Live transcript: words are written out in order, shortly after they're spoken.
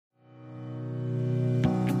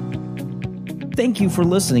Thank you for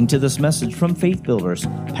listening to this message from Faith Builders.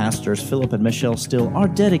 Pastors Philip and Michelle Still are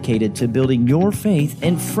dedicated to building your faith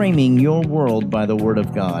and framing your world by the Word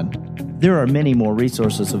of God. There are many more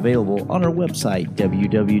resources available on our website,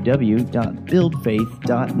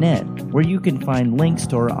 www.buildfaith.net, where you can find links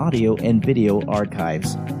to our audio and video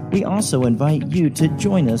archives. We also invite you to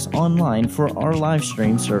join us online for our live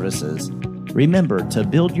stream services. Remember to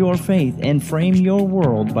build your faith and frame your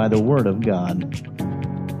world by the Word of God.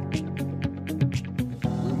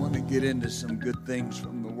 Get into some good things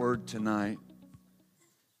from the Word tonight.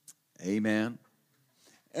 Amen.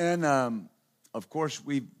 And of course,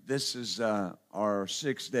 this is our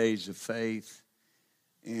 6 days of faith.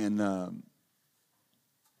 And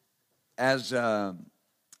as I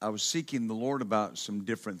was seeking the Lord about some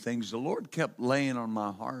different things, the Lord kept laying on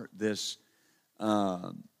my heart this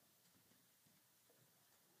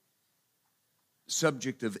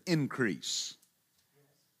subject of increase.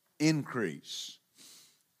 Increase.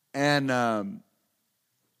 And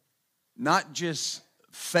not just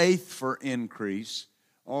faith for increase,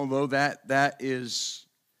 although that is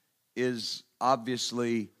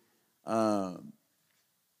obviously our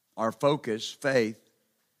focus, faith,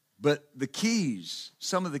 but the keys,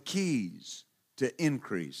 some of the keys to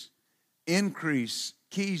increase,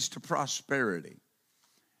 keys to prosperity.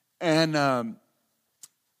 And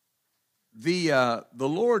the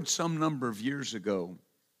Lord, some number of years ago,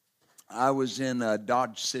 I was in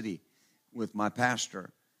Dodge City with my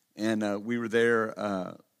pastor, and we were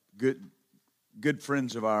there, good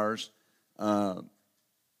friends of ours,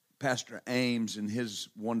 Pastor Ames and his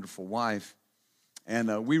wonderful wife,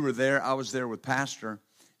 and we were there. I was there with Pastor,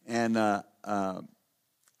 and I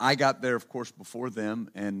got there, of course, before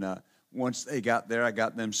them, and once they got there, I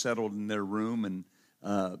got them settled in their room, and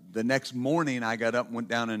the next morning, I got up and went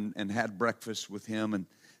down and had breakfast with him, and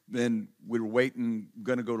then we were waiting,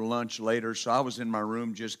 going to go to lunch later. So I was in my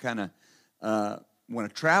room just kind of, when I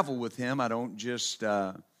travel with him, I don't just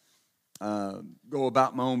go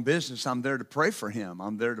about my own business. I'm there to pray for him.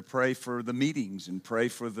 I'm there to pray for the meetings and pray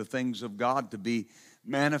for the things of God to be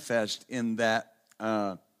manifest in that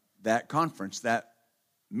conference, that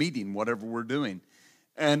meeting, whatever we're doing.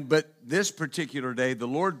 But this particular day, the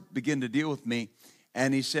Lord began to deal with me,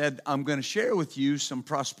 and he said, I'm going to share with you some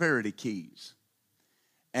prosperity keys.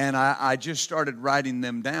 And I just started writing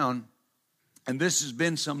them down, and this has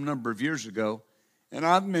been some number of years ago, and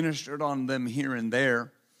I've ministered on them here and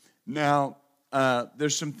there. Now,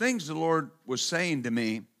 there's some things the Lord was saying to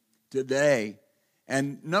me today,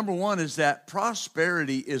 and number one is that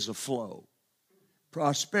prosperity is a flow.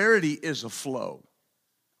 Prosperity is a flow.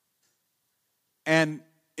 And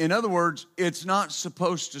in other words, it's not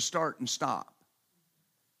supposed to start and stop.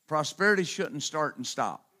 Prosperity shouldn't start and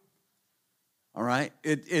stop. All right,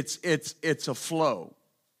 it's a flow,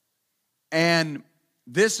 and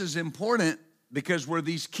this is important because where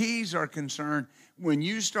these keys are concerned, when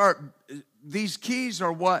you start, these keys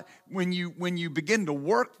are what when you begin to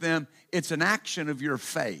work them, it's an action of your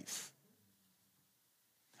faith.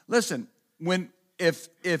 Listen, when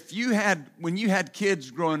you had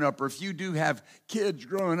kids growing up, or if you do have kids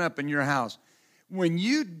growing up in your house, when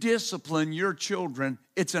you discipline your children,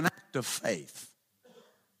 it's an act of faith.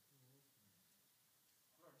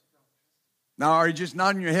 Now, are you just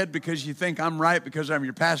nodding your head because you think I'm right because I'm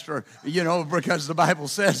your pastor, or, because the Bible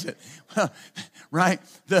says it? Well, right?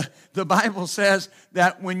 The Bible says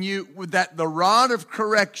that that the rod of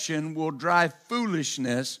correction will drive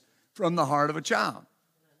foolishness from the heart of a child.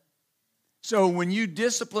 So when you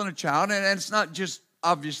discipline a child, and it's not just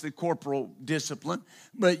obviously corporal discipline,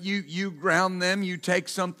 but you ground them, you take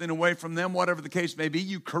something away from them, whatever the case may be,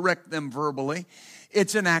 you correct them verbally.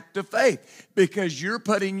 It's an act of faith because you're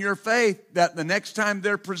putting your faith that the next time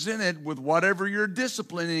they're presented with whatever you're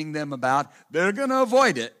disciplining them about, they're going to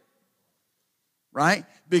avoid it, right?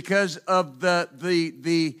 Because of the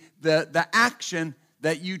action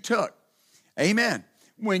that you took. Amen.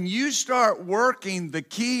 When you start working the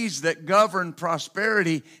keys that govern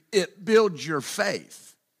prosperity, it builds your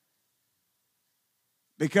faith.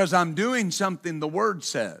 Because I'm doing something the Word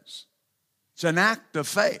says. It's an act of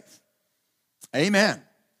faith. Amen.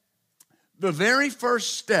 The very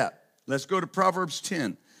first step, let's go to Proverbs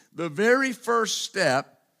 10. The very first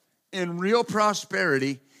step in real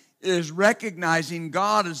prosperity is recognizing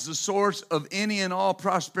God as the source of any and all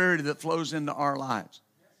prosperity that flows into our lives.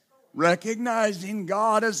 Recognizing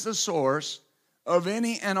God as the source of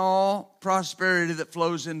any and all prosperity that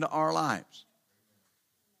flows into our lives.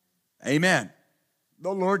 Amen.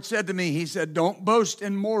 The Lord said to me, He said, don't boast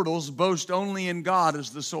in mortals, boast only in God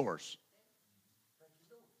as the source.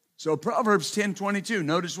 So Proverbs 10:22,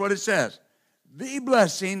 notice what it says. the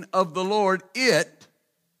blessing of the Lord, it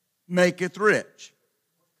maketh rich,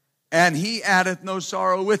 and he addeth no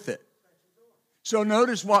sorrow with it. So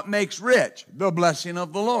notice what makes rich: the blessing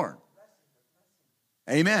of the Lord.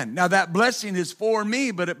 Amen. Now that blessing is for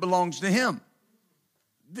me, but it belongs to him.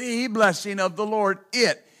 The blessing of the Lord,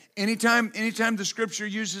 it. Anytime the scripture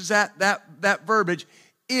uses that verbiage,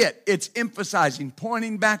 it's emphasizing,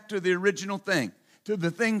 pointing back to the original thing, to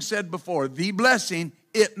the thing said before. The blessing,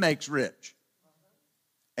 it makes rich.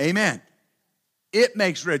 Amen. It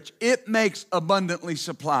makes rich. It makes abundantly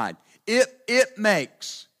supplied. It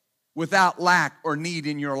makes without lack or need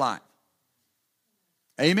in your life.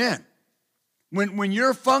 Amen. When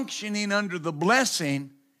you're functioning under the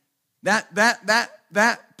blessing,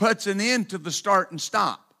 that puts an end to the start and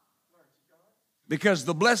stop. Because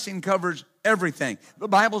the blessing covers everything. The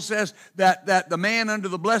Bible says that the man under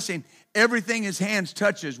the blessing, everything his hands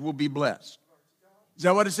touches will be blessed. Is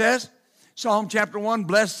that what it says? Psalm chapter 1,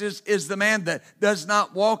 blessed is the man that does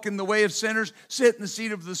not walk in the way of sinners, sit in the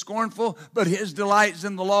seat of the scornful, but his delight is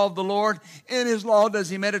in the law of the Lord. In his law does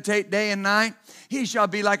he meditate day and night. He shall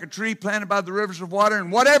be like a tree planted by the rivers of water,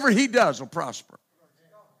 and whatever he does will prosper.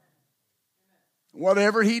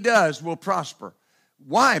 Whatever he does will prosper.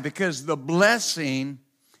 Why? Because the blessing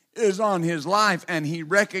is on his life, and he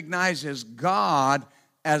recognizes God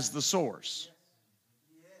as the source.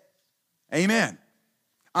 Amen.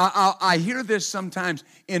 I hear this sometimes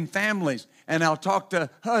in families, and I'll talk to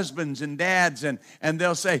husbands and dads, and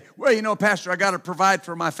they'll say, well, you know, Pastor, I got to provide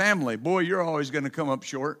for my family. Boy, you're always going to come up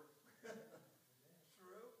short.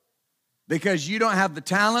 Because you don't have the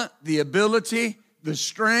talent, the ability, the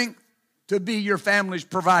strength to be your family's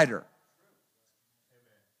provider.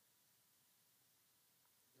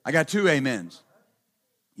 I got 2 amens.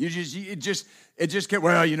 It just can't,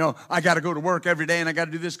 well, you know, I got to go to work every day and I got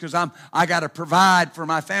to do this because I got to provide for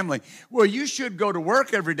my family. Well, you should go to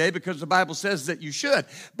work every day because the Bible says that you should,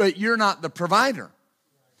 but you're not the provider.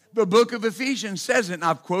 The book of Ephesians says it, and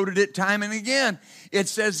I've quoted it time and again. It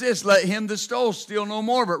says this, let him that stole steal no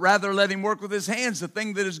more, but rather let him work with his hands the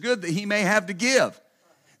thing that is good that he may have to give.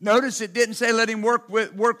 Notice it didn't say let him work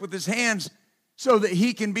with his hands so that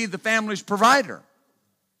he can be the family's provider.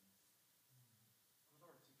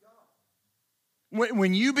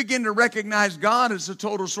 When you begin to recognize God as the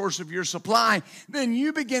total source of your supply, then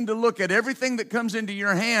you begin to look at everything that comes into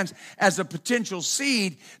your hands as a potential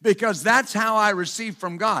seed, because that's how I receive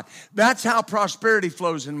from God. That's how prosperity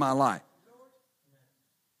flows in my life.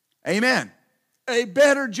 Amen. A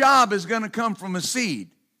better job is going to come from a seed.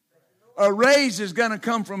 A raise is going to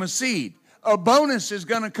come from a seed. A bonus is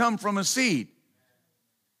going to come from a seed.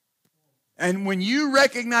 And when you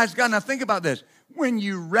recognize God, now think about this. When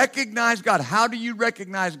you recognize God, how do you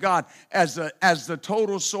recognize God as the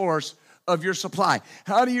total source of your supply?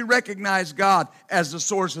 How do you recognize God as the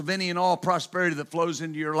source of any and all prosperity that flows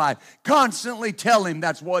into your life? Constantly tell him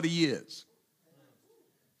that's what he is.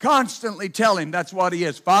 Constantly tell him that's what he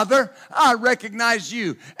is. Father, I recognize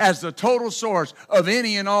you as the total source of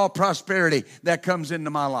any and all prosperity that comes into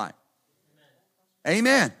my life.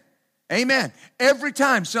 Amen. Amen. Every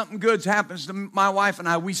time something good happens to my wife and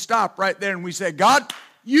I, we stop right there and we say, God,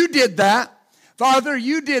 you did that. Father,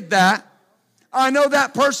 you did that. I know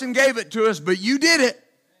that person gave it to us, but you did it.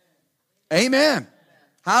 Amen.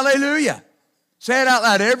 Hallelujah. Say it out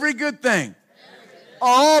loud. Every good thing,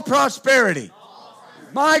 all prosperity,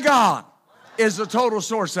 my God is the total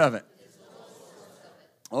source of it.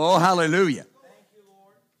 Oh, hallelujah.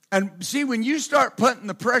 And see, when you start putting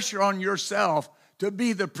the pressure on yourself to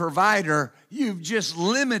be the provider, you've just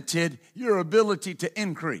limited your ability to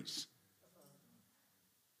increase.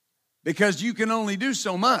 Because you can only do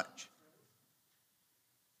so much.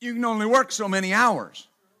 You can only work so many hours.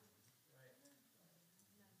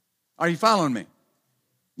 Are you following me?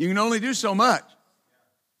 You can only do so much.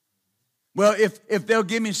 Well, if they'll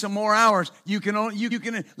give me some more hours, you can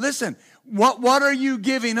listen, what are you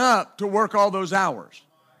giving up to work all those hours?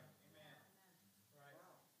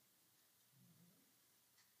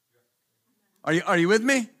 Are you with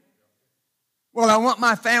me? Well, I want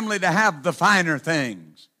my family to have the finer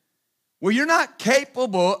things. Well, you're not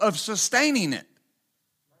capable of sustaining it.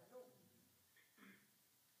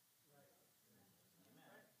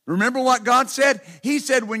 Remember what God said? He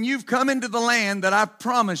said, when you've come into the land that I've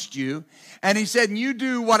promised you, and he said, and you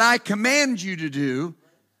do what I command you to do,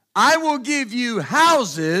 I will give you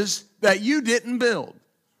houses that you didn't build.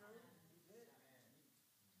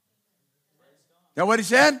 Is that what he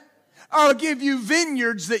said? I'll give you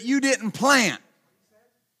vineyards that you didn't plant.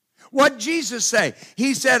 What did Jesus say?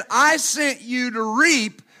 He said, I sent you to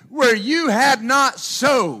reap where you had not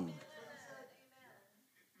sowed.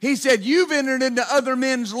 He said, you've entered into other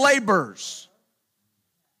men's labors.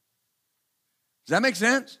 Does that make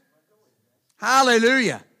sense?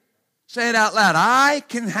 Hallelujah. Say it out loud. I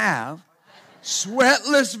can have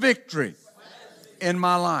sweatless victory in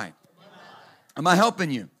my life. Am I helping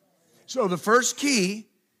you? So the first key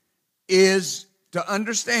is to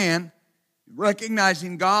understand,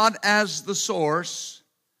 recognizing God as the source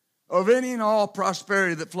of any and all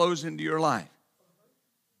prosperity that flows into your life.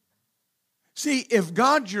 See, if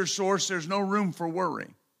God's your source, there's no room for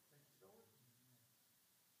worry.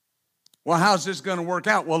 Well, how's this going to work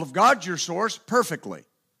out? Well, if God's your source, perfectly.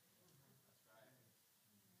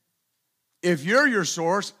 If you're your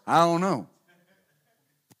source, I don't know.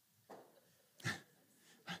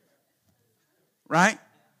 Right?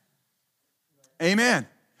 Amen.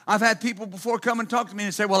 I've had people before come and talk to me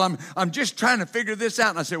and say, well, I'm just trying to figure this out.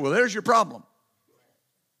 And I say, well, there's your problem.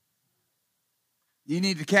 You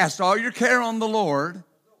need to cast all your care on the Lord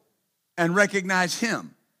and recognize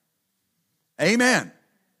Him. Amen.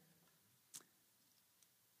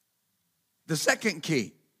 The second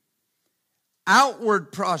key,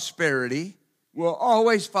 outward prosperity will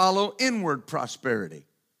always follow inward prosperity.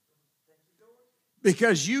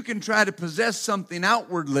 Because you can try to possess something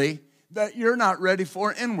outwardly that you're not ready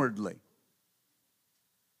for inwardly.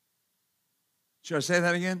 Should I say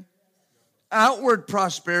that again? Outward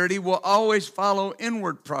prosperity will always follow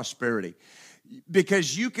inward prosperity.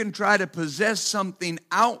 Because you can try to possess something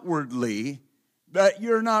outwardly that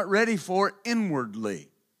you're not ready for inwardly.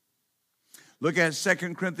 Look at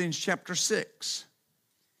 2 Corinthians chapter 6.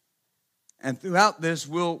 And throughout this,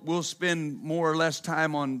 we'll spend more or less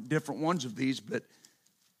time on different ones of these, but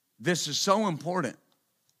this is so important.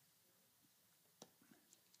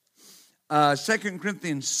 2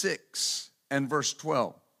 Corinthians 6 and verse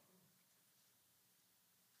 12.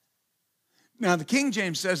 Now, the King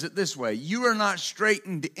James says it this way: you are not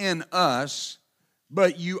straightened in us,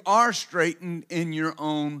 but you are straightened in your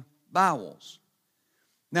own bowels.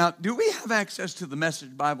 Now, do we have access to the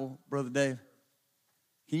Message Bible, Brother Dave?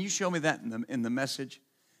 Can you show me that in the Message?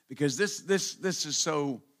 Because this is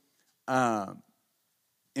so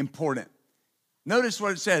important. Notice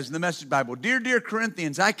what it says in the Message Bible. Dear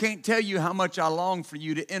Corinthians, I can't tell you how much I long for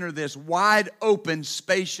you to enter this wide open,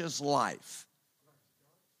 spacious life.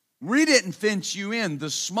 We didn't fence you in. The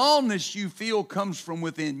smallness you feel comes from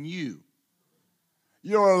within you.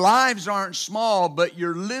 Your lives aren't small, but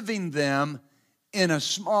you're living them in a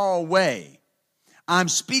small way. I'm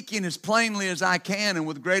speaking as plainly as I can and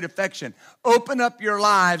with great affection. Open up your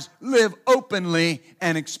lives, live openly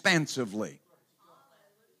and expansively.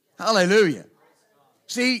 Hallelujah.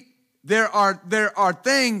 See, there are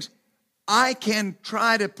things I can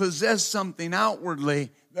try to possess something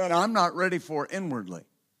outwardly that I'm not ready for inwardly.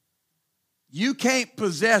 You can't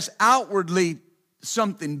possess outwardly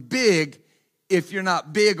something big if you're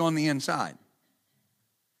not big on the inside.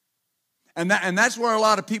 And that's where a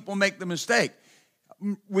lot of people make the mistake.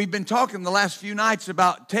 We've been talking the last few nights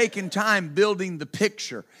about taking time building the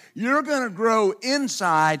picture. You're going to grow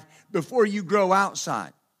inside before you grow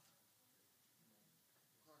outside.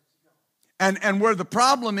 And where the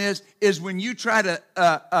problem is when you try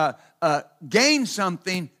to gain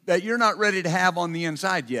something that you're not ready to have on the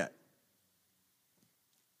inside yet.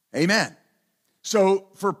 Amen. So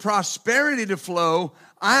for prosperity to flow,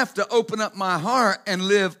 I have to open up my heart and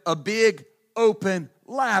live a big, open,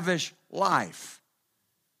 lavish life.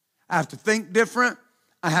 I have to think different.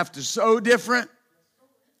 I have to sow different.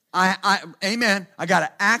 Amen. I got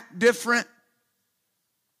to act different.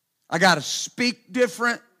 I got to speak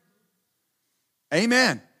different.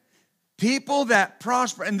 Amen. People that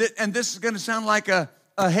prosper, and this is going to sound like a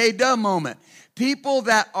hey duh moment. People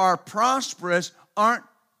that are prosperous aren't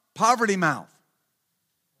poverty mouthed,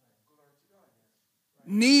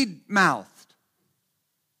 need mouthed.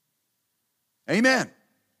 Amen.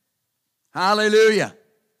 Hallelujah.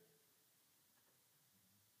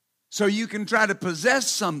 So you can try to possess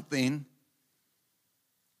something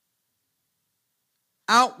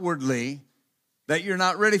outwardly that you're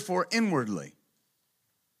not ready for inwardly.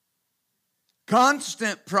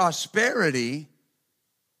 Constant prosperity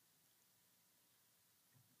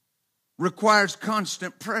requires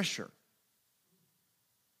constant pressure.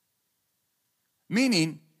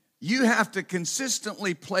 Meaning, you have to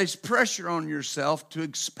consistently place pressure on yourself to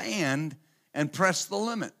expand and press the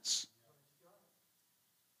limits.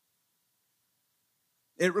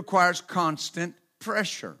 It requires constant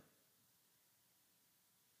pressure.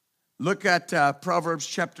 Look at Proverbs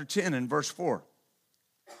chapter 10 and verse 4.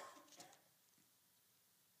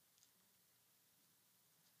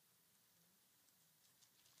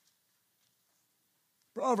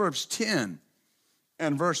 Proverbs 10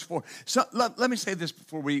 and verse 4. So, let me say this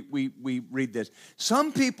before we read this.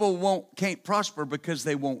 Some people can't prosper because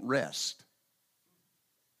they won't rest.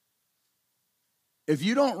 If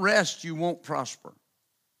you don't rest, you won't prosper.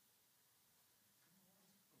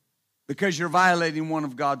 Because you're violating one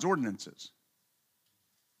of God's ordinances.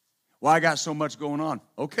 Well, I got so much going on.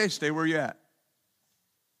 Okay, stay where you're at.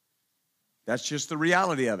 That's just the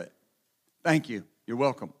reality of it. Thank you. You're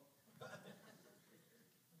welcome.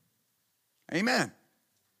 Amen.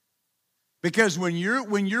 Because when you're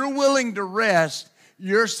willing to rest,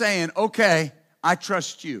 you're saying, okay, I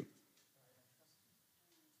trust you.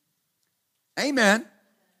 Amen.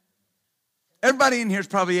 Everybody in here's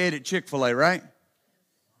probably ate at Chick-fil-A, right?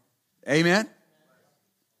 Amen.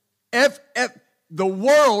 If the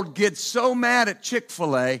world gets so mad at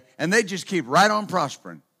Chick-fil-A and they just keep right on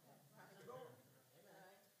prospering.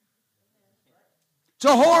 It's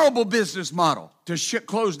a horrible business model to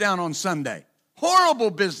close down on Sunday. Horrible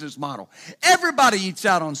business model. Everybody eats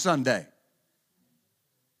out on Sunday.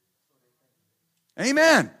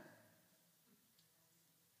 Amen.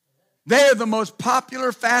 They are the most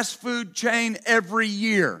popular fast food chain every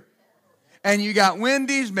year. And you got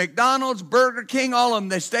Wendy's, McDonald's, Burger King, all of them.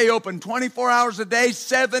 They stay open 24 hours a day,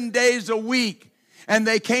 7 days a week. And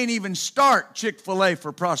they can't even start Chick-fil-A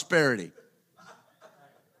for prosperity.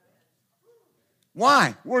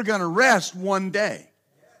 Why? We're going to rest one day.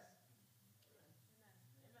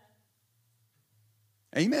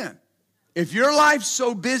 Amen. If your life's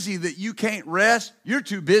so busy that you can't rest, you're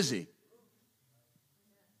too busy.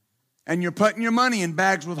 And you're putting your money in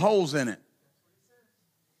bags with holes in it.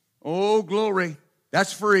 Oh, glory.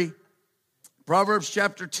 That's free. Proverbs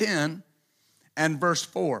chapter 10 and verse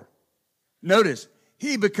 4. Notice,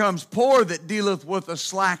 he becomes poor that dealeth with a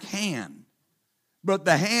slack hand, but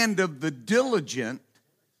the hand of the diligent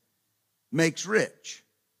makes rich.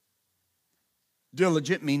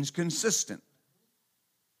 Diligent means consistent.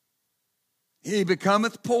 He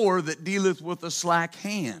becometh poor that dealeth with a slack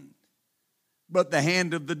hand, but the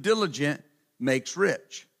hand of the diligent makes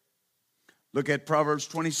rich. Look at Proverbs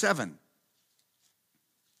 27.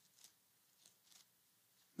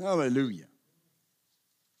 Hallelujah.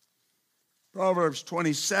 Proverbs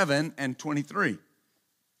 27 and 23.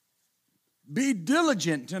 Be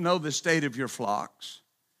diligent to know the state of your flocks,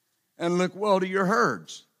 and look well to your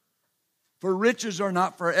herds. For riches are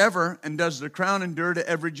not forever, and does the crown endure to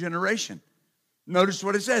every generation. Notice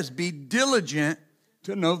what it says. Be diligent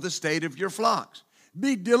to know the state of your flocks.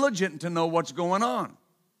 Be diligent to know what's going on.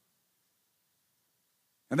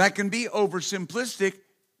 And that can be oversimplistic,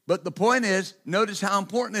 but the point is, notice how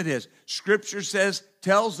important it is. Scripture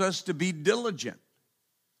tells us to be diligent.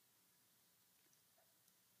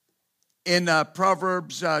 In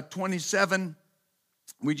Proverbs 27,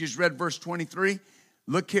 we just read verse 23.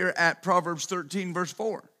 Look here at Proverbs 13, verse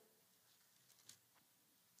 4.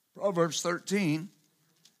 Proverbs 13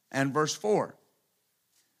 and verse 4.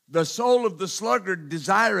 The soul of the sluggard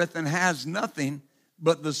desireth and has nothing,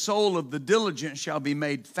 but the soul of the diligent shall be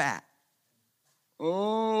made fat.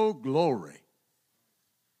 Oh, glory.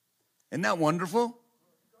 Isn't that wonderful?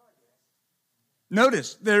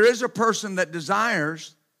 Notice, there is a person that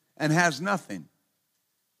desires and has nothing.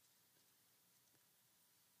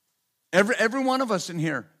 Every one of us in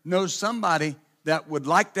here knows somebody that would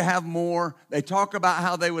like to have more. They talk about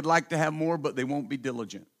how they would like to have more, but they won't be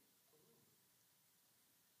diligent.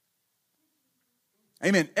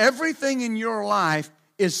 Amen. Everything in your life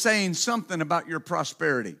is saying something about your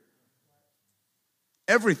prosperity.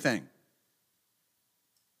 Everything.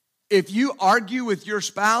 If you argue with your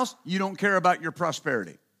spouse, you don't care about your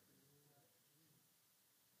prosperity.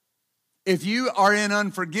 If you are in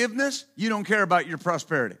unforgiveness, you don't care about your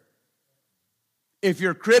prosperity. If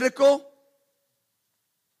you're critical,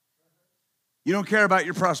 you don't care about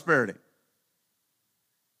your prosperity.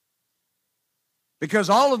 Because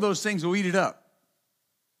all of those things will eat it up.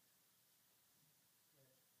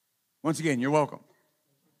 Once again, you're welcome.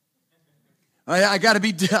 I got to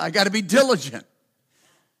be diligent.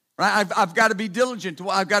 Right? I've got to be diligent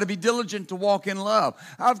to walk in love.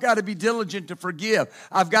 I've got to be diligent to forgive.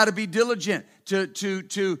 I've got to be diligent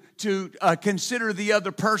to consider the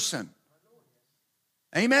other person.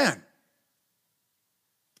 Amen.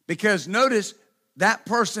 Because notice, that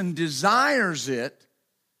person desires it,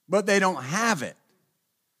 but they don't have it.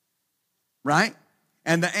 Right?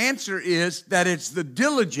 And the answer is that it's the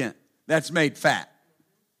diligent that's made fat.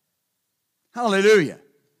 Hallelujah.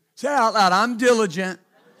 Say out loud, I'm diligent,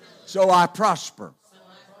 so I prosper.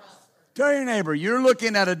 Tell your neighbor, you're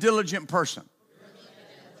looking at a diligent person.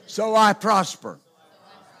 So I prosper.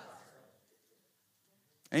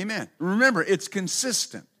 Amen. Remember, it's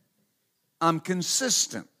consistent. I'm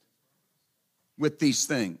consistent with these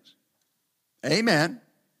things. Amen.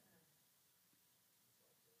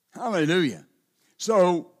 Hallelujah.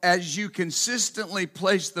 So as you consistently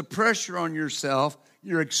place the pressure on yourself,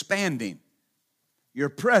 you're expanding. You're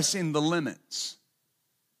pressing the limits.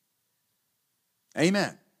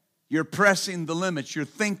 Amen. You're pressing the limits. You're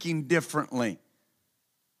thinking differently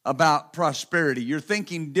about prosperity. You're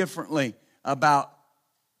thinking differently about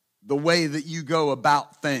the way that you go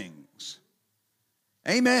about things.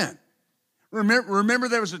 Amen. Remember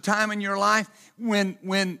there was a time in your life when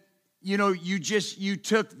you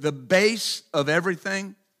took the base of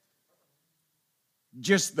everything,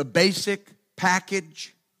 just the basic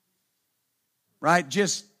package, right?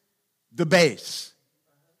 Just the base.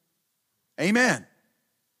 Amen.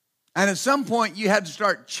 And at some point you had to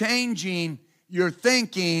start changing your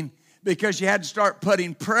thinking because you had to start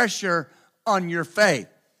putting pressure on your faith.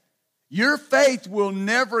 Your faith will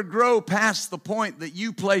never grow past the point that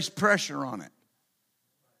you place pressure on it.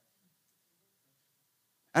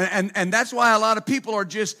 And that's why a lot of people are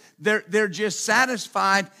they're just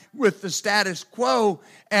satisfied with the status quo,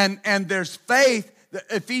 and there's faith.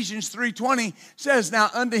 Ephesians 3:20 says, now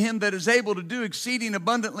unto him that is able to do exceeding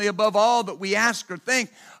abundantly above all that we ask or think,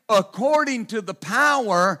 according to the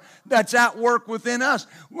power that's at work within us.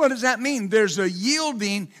 What does that mean? There's a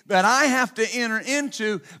yielding that I have to enter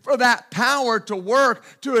into for that power to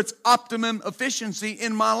work to its optimum efficiency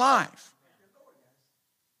in my life.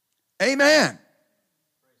 Amen.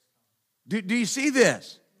 Do you see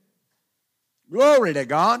this? Glory to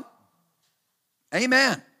God.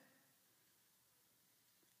 Amen.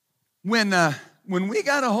 When we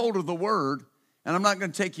got a hold of the Word, and I'm not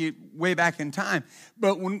going to take you way back in time,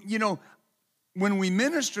 but when we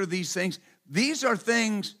minister these things, these are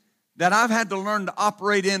things that I've had to learn to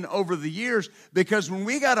operate in over the years, because when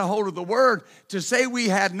we got a hold of the Word, to say we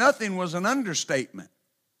had nothing was an understatement.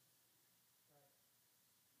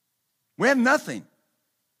 We had nothing.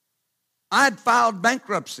 I had filed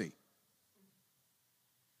bankruptcy.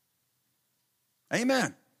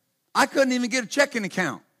 Amen. I couldn't even get a checking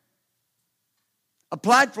account.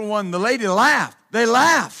 Applied for one. The lady laughed. They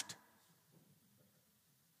laughed.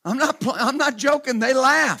 I'm not joking. They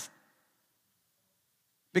laughed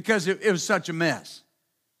because it was such a mess.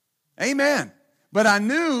 Amen. But I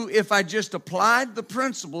knew if I just applied the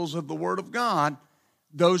principles of the Word of God,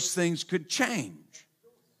 those things could change.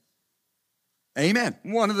 Amen.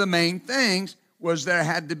 One of the main things was there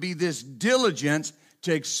had to be this diligence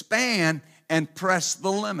to expand and press the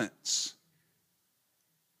limits.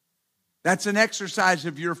 That's an exercise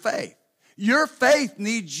of your faith. Your faith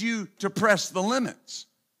needs you to press the limits.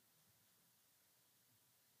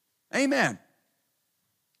 Amen.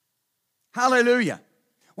 Hallelujah.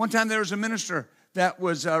 One time there was a minister that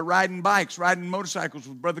was riding motorcycles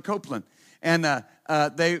with Brother Copeland. And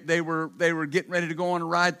they were getting ready to go on a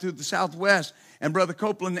ride through the Southwest. And Brother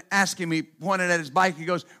Copeland asked him, he pointed at his bike, he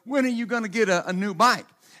goes, when are you going to get a new bike?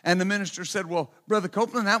 And the minister said, well, Brother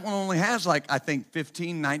Copeland, that one only has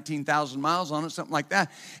 19,000 miles on it, something like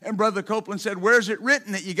that. And Brother Copeland said, where's it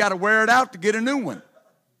written that you got to wear it out to get a new one?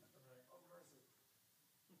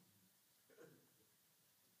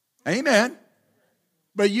 Amen.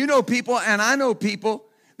 But you know people, and I know people,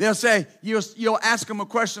 they'll say, you'll ask them a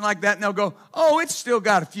question like that, and they'll go, oh, it's still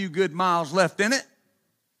got a few good miles left in it.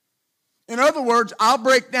 In other words, I'll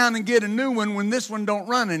break down and get a new one when this one don't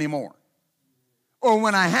run anymore, or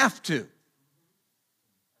when I have to.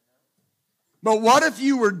 But what if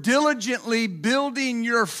you were diligently building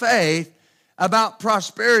your faith about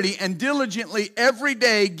prosperity and diligently every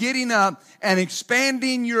day getting up and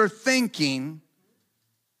expanding your thinking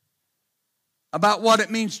about what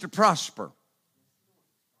it means to prosper?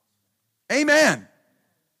 Amen.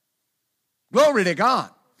 Glory to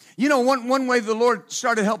God. You know, one way the Lord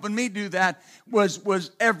started helping me do that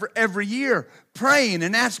was every year praying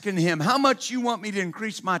and asking Him, how much you want me to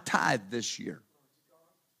increase my tithe this year?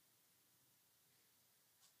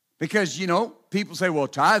 Because, people say, well,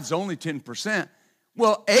 tithe's only 10%.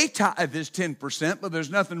 Well, a tithe is 10%, but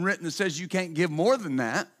there's nothing written that says you can't give more than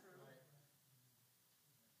that.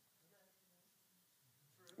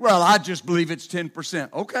 Well, I just believe it's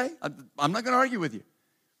 10%. Okay, I'm not going to argue with you.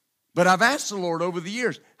 But I've asked the Lord over the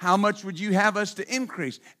years, how much would you have us to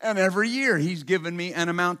increase? And every year He's given me an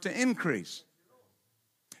amount to increase.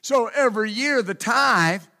 So every year the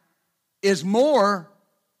tithe is more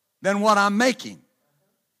than what I'm making.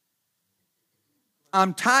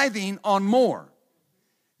 I'm tithing on more.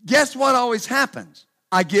 Guess what always happens?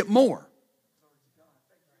 I get more.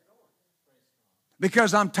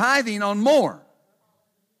 Because I'm tithing on more.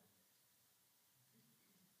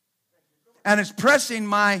 And it's pressing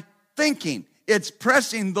my thinking. It's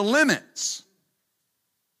pressing the limits.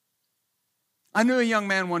 I knew a young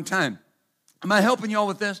man one time. Am I helping you all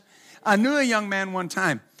with this? I knew a young man one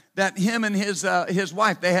time that him and his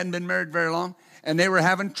wife, they hadn't been married very long, and they were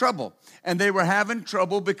having trouble. And they were having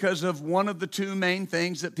trouble because of one of the two main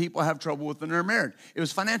things that people have trouble with when they're married. It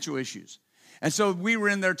was financial issues. And so we were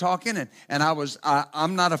in there talking, and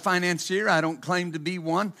I'm not a financier. I don't claim to be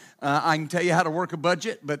one. I can tell you how to work a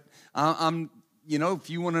budget, but if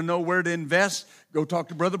you want to know where to invest, go talk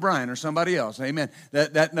to Brother Brian or somebody else. Amen.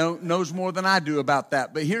 That knows more than I do about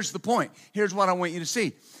that. But here's the point. Here's what I want you to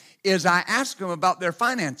see, is I asked them about their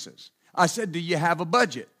finances. I said, do you have a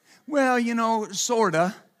budget? Well, sort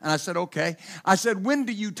of. And I said, okay. I said, when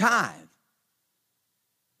do you tithe?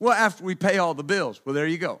 Well, after we pay all the bills. Well, there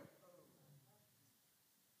you go.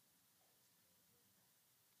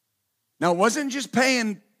 Now, it wasn't just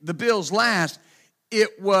paying the bills last.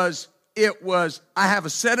 It was, I have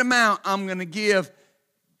a set amount I'm going to give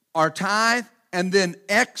our tithe, and then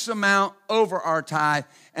X amount over our tithe,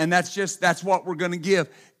 and that's what we're going to give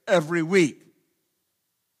every week.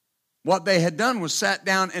 What they had done was sat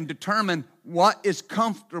down and determined what is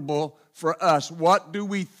comfortable for us. What do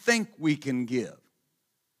we think we can give?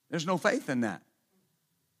 There's no faith in that.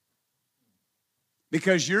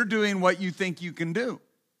 Because you're doing what you think you can do.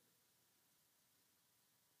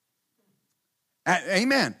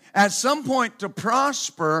 Amen. At some point, to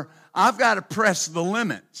prosper, I've got to press the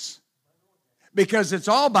limits. Because it's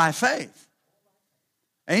all by faith.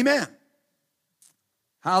 Amen.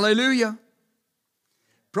 Hallelujah.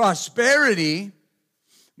 Prosperity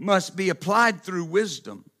must be applied through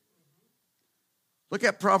wisdom. Look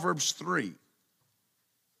at Proverbs 3.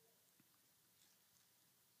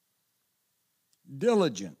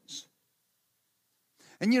 Diligence.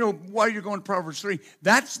 And while you're going to Proverbs 3,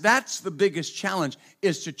 that's the biggest challenge,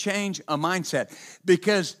 is to change a mindset.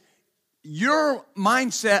 Because your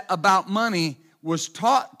mindset about money was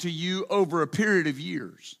taught to you over a period of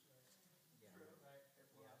years.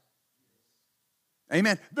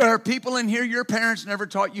 Amen. There are people in here, your parents never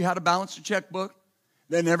taught you how to balance a checkbook.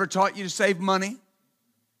 They never taught you to save money.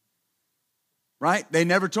 Right? They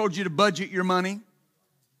never told you to budget your money.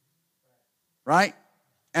 Right?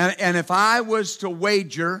 And if I was to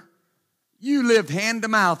wager, you lived hand to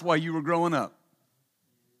mouth while you were growing up.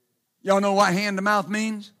 Y'all know what hand to mouth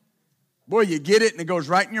means? Boy, you get it and it goes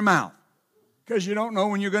right in your mouth. Because you don't know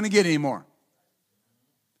when you're going to get any more.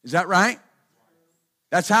 Is that right?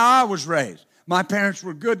 That's how I was raised. My parents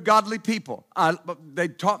were good, godly people. They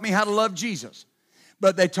taught me how to love Jesus.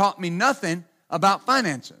 But they taught me nothing about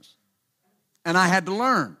finances. And I had to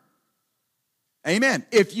learn. Amen.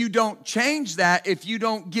 If you don't change that, if you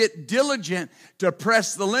don't get diligent to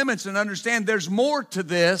press the limits and understand there's more to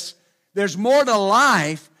this, there's more to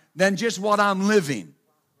life than just what I'm living.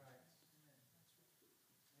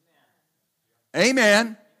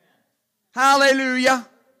 Amen. Hallelujah.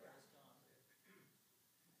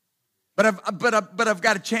 But I've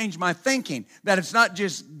got to change my thinking, that it's not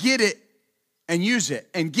just get it and use it,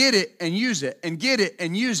 and get it and use it, and get it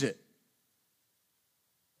and use it.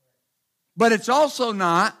 But it's also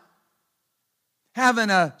not having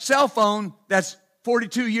a cell phone that's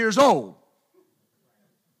 42 years old.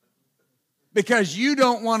 Because you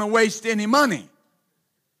don't want to waste any money.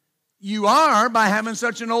 You are by having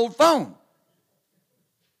such an old phone.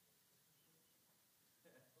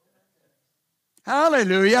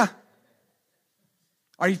 Hallelujah.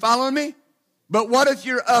 Are you following me? But what if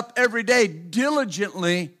you're up every day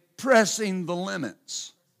diligently pressing the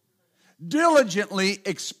limits? Diligently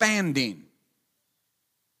expanding.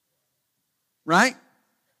 Right?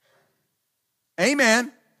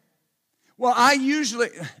 Amen. Well,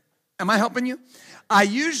 am I helping you? I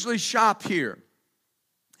usually shop here.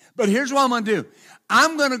 But here's what I'm going to do.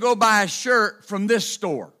 I'm going to go buy a shirt from this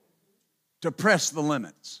store to press the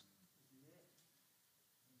limits.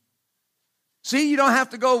 See, you don't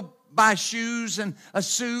have to go buy shoes and a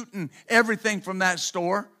suit and everything from that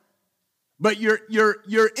store. But you're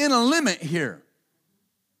in a limit here.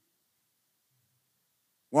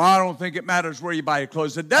 Well, I don't think it matters where you buy your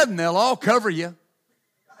clothes. It doesn't. They'll all cover you.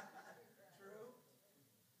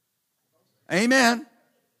 Amen.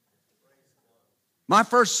 My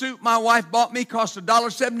first suit my wife bought me cost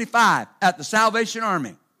 $1.75 at the Salvation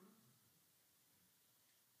Army.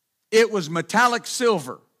 It was metallic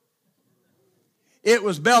silver. It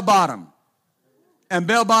was bell-bottom. And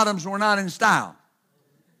bell-bottoms were not in style.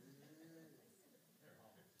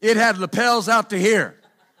 It had lapels out to here.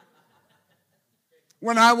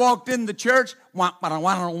 When I walked in the church,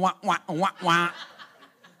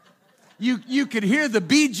 you could hear the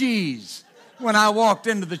Bee Gees when I walked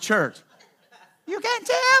into the church. You can't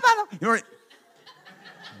tell by the...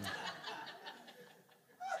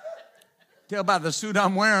 Tell by the suit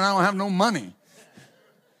I'm wearing, I don't have no money.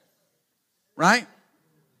 Right?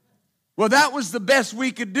 Well, that was the best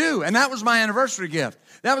we could do, and that was my anniversary gift.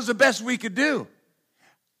 That was the best we could do.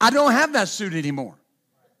 I don't have that suit anymore.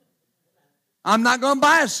 I'm not going to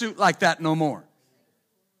buy a suit like that no more.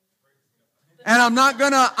 And I'm not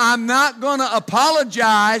going to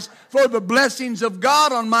apologize for the blessings of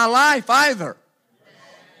God on my life either.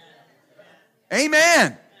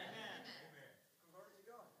 Amen.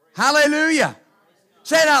 Hallelujah.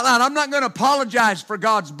 Say it out loud. I'm not going to apologize for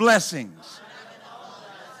God's blessings.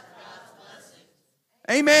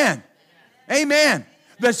 Amen. Amen.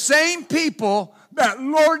 The same people that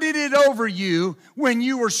lorded it over you when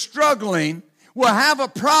you were struggling will have a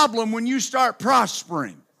problem when you start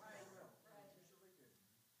prospering.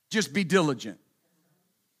 Just be diligent.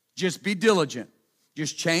 Just be diligent.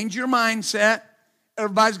 Just change your mindset.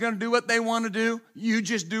 Everybody's going to do what they want to do. You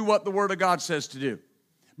just do what the Word of God says to do.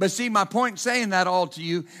 But see, my point in saying that all to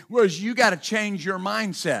you was you got to change your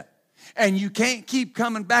mindset. And you can't keep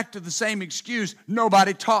coming back to the same excuse.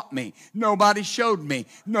 Nobody taught me. Nobody showed me.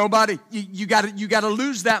 Nobody. You got to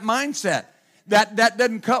lose that mindset. That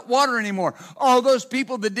doesn't cut water anymore. All those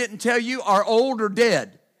people that didn't tell you are old or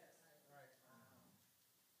dead.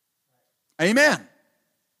 Amen.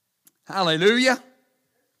 Hallelujah.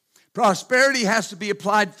 Prosperity has to be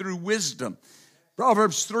applied through wisdom.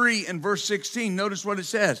 Proverbs 3 and verse 16. Notice what it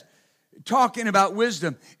says. Talking about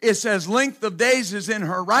wisdom, it says, length of days is in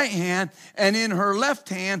her right hand, and in her left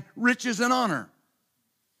hand, riches and honor.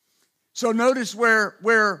 So notice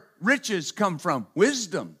where riches come from.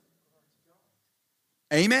 Wisdom.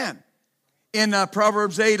 Amen. In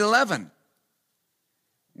Proverbs 8:11,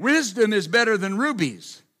 wisdom is better than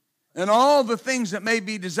rubies, and all the things that may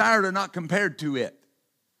be desired are not compared to it.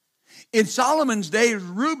 In Solomon's day,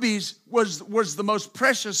 rubies was the most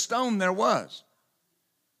precious stone there was.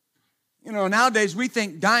 You know, nowadays we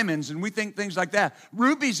think diamonds and we think things like that.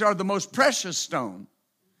 Rubies are the most precious stone.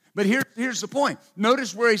 But here's the point.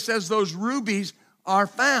 Notice where he says those rubies are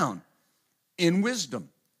found. In wisdom.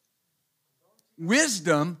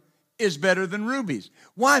 Wisdom is better than rubies.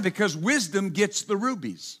 Why? Because wisdom gets the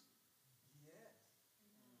rubies.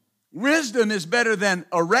 Wisdom is better than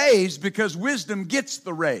a raise because wisdom gets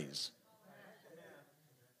the raise.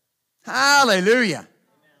 Hallelujah.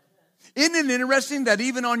 Isn't it interesting that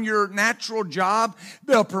even on your natural job,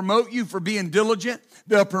 they'll promote you for being diligent?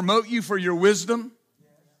 They'll promote you for your wisdom?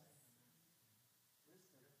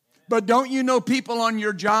 But don't you know people on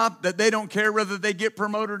your job that they don't care whether they get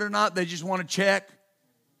promoted or not? They just want to check.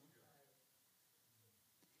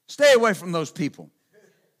 Stay away from those people.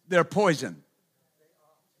 They're poison.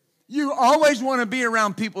 You always want to be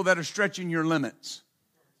around people that are stretching your limits.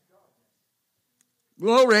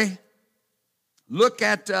 Glory. Look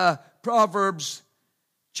at Proverbs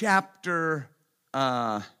chapter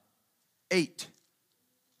 8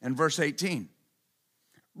 and verse 18.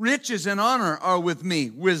 Riches and honor are with me,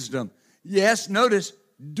 wisdom. Yes, notice,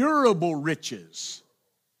 durable riches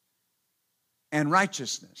and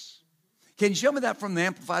righteousness. Can you show me that from the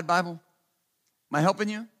Amplified Bible? Am I helping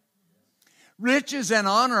you? Riches and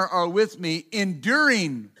honor are with me,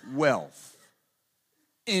 enduring wealth.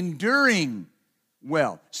 Enduring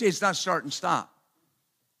wealth. See, it's not start and stop.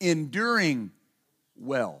 Enduring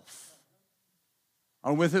wealth.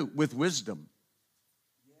 Or with who? With wisdom.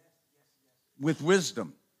 With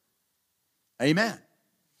wisdom. Amen.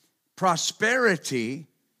 Prosperity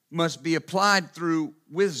must be applied through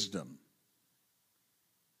wisdom.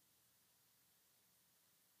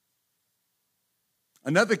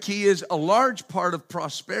 Another key is a large part of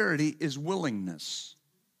prosperity is willingness.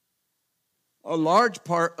 A large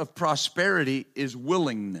part of prosperity is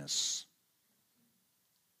willingness.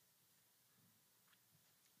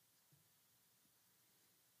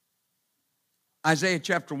 Isaiah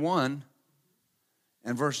chapter 1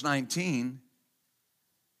 and verse 19,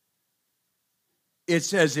 it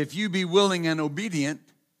says, if you be willing and obedient,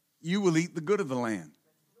 you will eat the good of the land.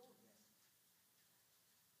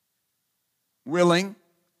 Willing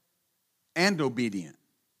and obedient.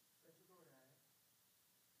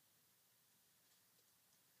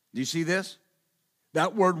 Do you see this?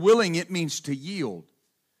 That word willing, it means to yield.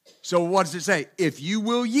 So what does it say? If you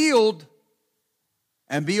will yield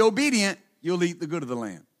and be obedient, you'll eat the good of the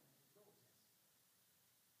land.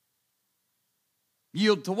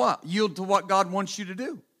 Yield to what? Yield to what God wants you to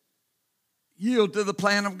do. Yield to the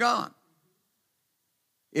plan of God.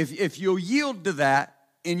 If you'll yield to that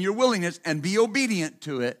in your willingness and be obedient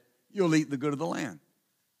to it, you'll eat the good of the land.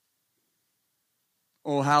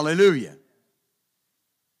 Oh, hallelujah.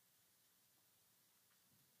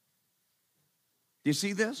 Do you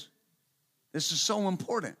see this? This is so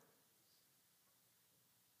important.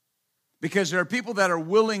 Because there are people that are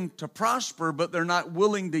willing to prosper, but they're not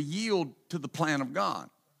willing to yield to the plan of God.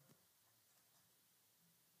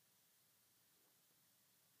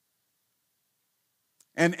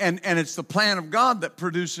 And it's the plan of God that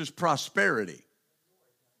produces prosperity.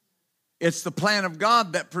 It's the plan of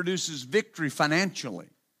God that produces victory financially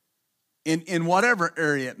in whatever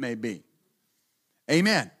area it may be.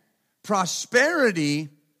 Amen. Prosperity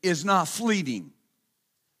is not fleeting.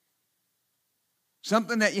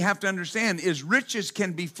 Something that you have to understand is riches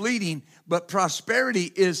can be fleeting, but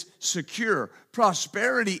prosperity is secure.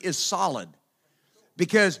 Prosperity is solid.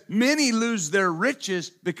 Because many lose their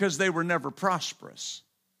riches because they were never prosperous.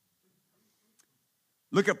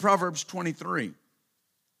 Look at Proverbs 23.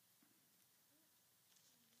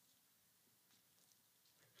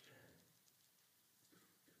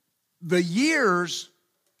 The years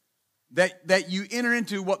that you enter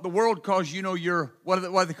into what the world calls, your, what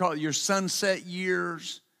do they call it? Your sunset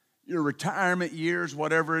years, your retirement years,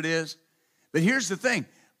 whatever it is. But here's the thing.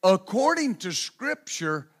 According to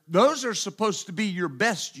Scripture, those are supposed to be your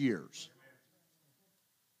best years.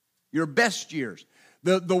 Your best years.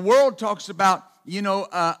 The world talks about,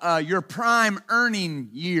 your prime earning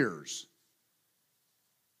years.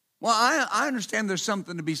 Well, I understand there's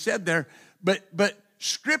something to be said there, but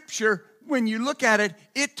Scripture, when you look at it,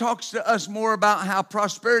 it talks to us more about how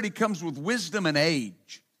prosperity comes with wisdom and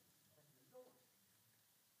age.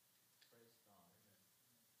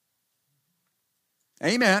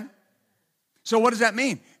 Amen. So what does that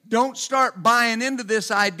mean? Don't start buying into this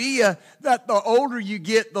idea that the older you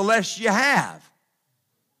get, the less you have.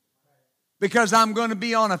 Because I'm going to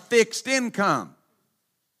be on a fixed income.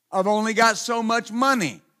 I've only got so much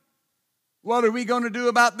money. What are we going to do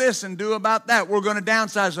about this and do about that? We're going to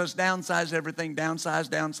downsize. Let's downsize everything.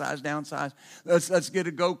 Downsize. Let's get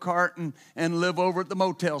a go-kart and live over at the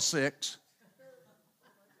Motel 6.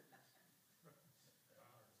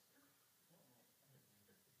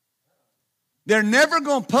 They're never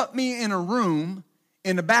going to put me in a room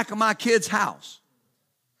in the back of my kid's house.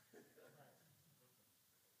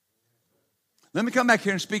 Let me come back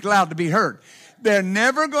here and speak loud to be heard. They're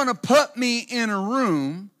never going to put me in a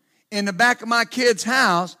room in the back of my kid's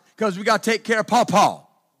house because we got to take care of Pawpaw.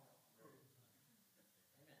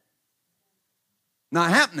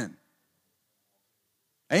 Not happening.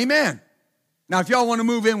 Amen. Now, if y'all want to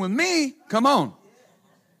move in with me, come on.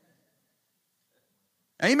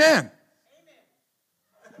 Amen.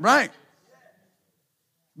 Right.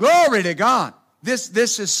 Glory to God.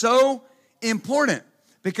 This is so important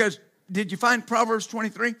because did you find Proverbs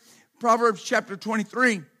 23? Proverbs chapter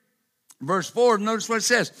 23, verse 4. Notice what it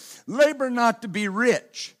says. Labor not to be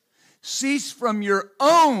rich. Cease from your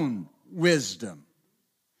own wisdom.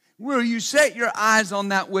 Will you set your eyes on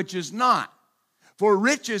that which is not? For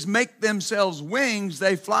riches make themselves wings.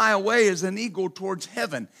 They fly away as an eagle towards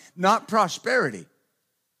heaven. Not prosperity.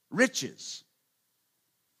 Riches.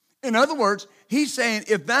 In other words, he's saying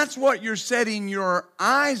if that's what you're setting your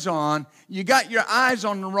eyes on, you got your eyes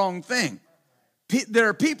on the wrong thing. There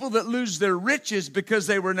are people that lose their riches because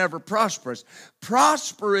they were never prosperous.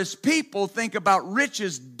 Prosperous people think about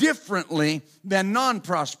riches differently than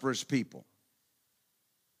non-prosperous people.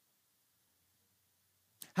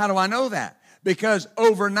 How do I know that? Because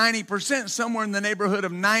over 90%, somewhere in the neighborhood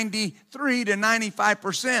of 93 to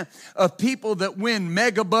 95% of people that win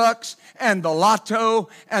mega bucks and the lotto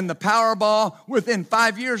and the Powerball, within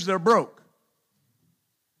 5 years, they're broke.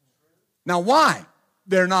 Now, why?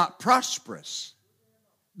 They're not prosperous.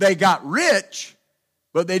 They got rich,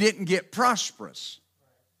 but they didn't get prosperous.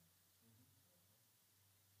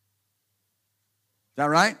 Is that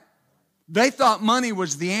right? They thought money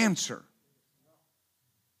was the answer.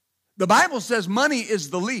 The Bible says money is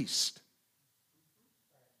the least.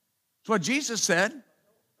 That's what Jesus said.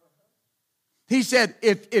 He said,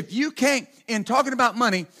 if you can't, in talking about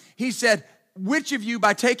money, he said, which of you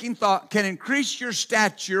by taking thought can increase your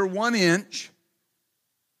stature 1 inch?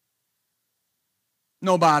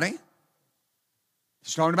 Nobody.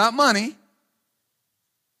 He's talking about money,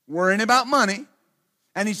 worrying about money.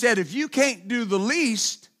 And he said, if you can't do the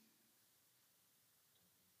least,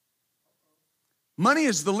 money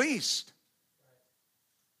is the least.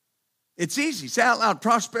 It's easy. Say out loud,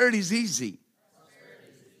 prosperity is easy.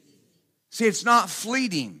 See, it's not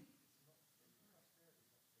fleeting.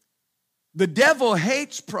 The devil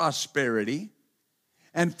hates prosperity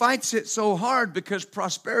and fights it so hard because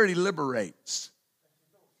prosperity liberates.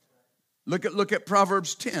 Look at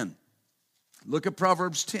Proverbs 10. Look at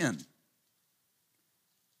Proverbs 10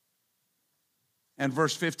 and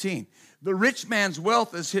verse 15. The rich man's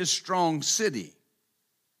wealth is his strong city.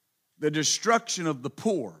 The destruction of the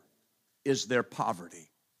poor is their poverty.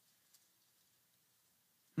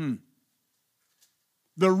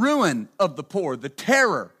 The ruin of the poor, the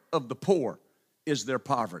terror of the poor is their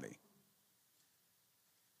poverty.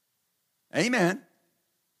 Amen.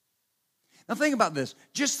 Now think about this.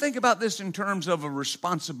 Just think about this in terms of a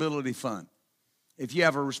responsibility fund. If you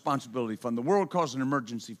have a responsibility fund, the world calls it an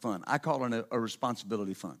emergency fund. I call it a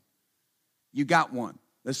responsibility fund. You got one.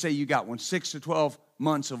 Let's say you got one. 6 to 12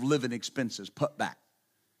 months of living expenses put back.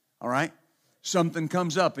 All right? Something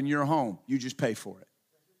comes up in your home. You just pay for it.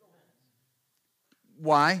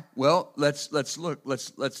 Why? Well, let's look.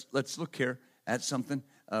 Let's look here at something.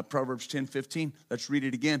 Proverbs 10:15. Let's read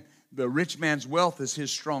it again. The rich man's wealth is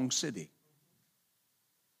his strong city.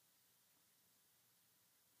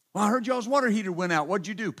 Well, I heard y'all's water heater went out. What'd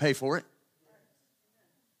you do? Pay for it.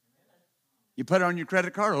 You put it on your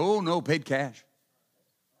credit card? Oh, no, paid cash.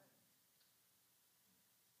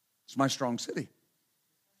 It's my strong city.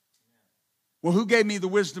 Well, who gave me the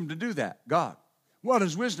wisdom to do that? God. What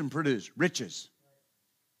does wisdom produce? Riches.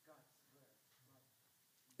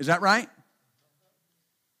 Is that right?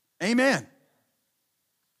 Amen.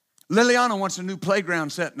 Liliana wants a new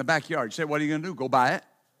playground set in the backyard. You say, what are you going to do? Go buy it?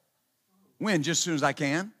 When? Just as soon as I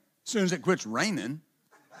can. As soon as it quits raining.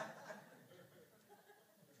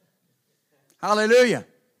 Hallelujah.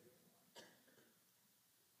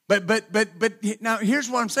 But now here's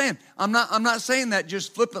what I'm saying. I'm not saying that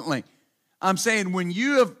just flippantly. I'm saying when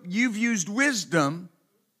you've used wisdom,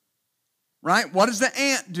 right? What does the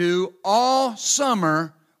ant do all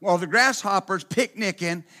summer while the grasshopper's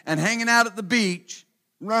picnicking and hanging out at the beach,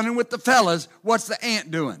 running with the fellas? What's the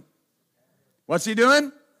ant doing? What's he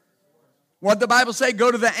doing? What the Bible say?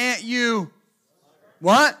 Go to the ant, you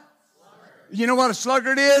what? Sluggard. You know what a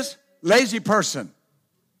sluggard is? Lazy person.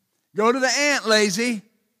 Go to the ant, lazy.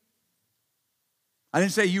 I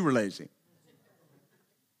didn't say you were lazy.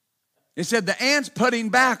 It said the ant's putting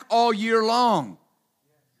back all year long.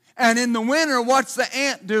 And in the winter, what's the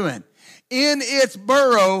ant doing? In its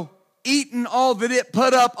burrow, eating all that it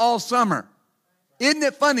put up all summer. Isn't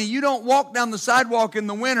it funny? You don't walk down the sidewalk in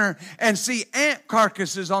the winter and see ant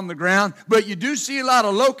carcasses on the ground, but you do see a lot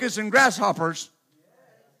of locusts and grasshoppers.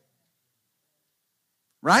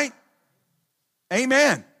 Right?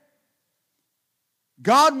 Amen.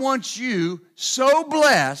 God wants you so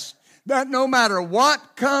blessed that no matter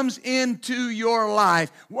what comes into your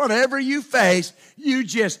life, whatever you face, you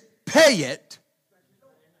just pay it,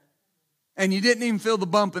 and you didn't even feel the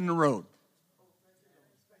bump in the road.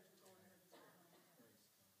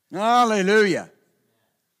 Hallelujah.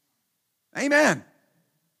 Amen.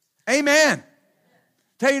 Amen.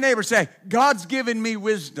 Tell your neighbor, say, God's given me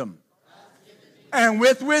wisdom. And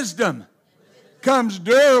with wisdom comes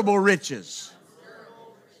durable riches.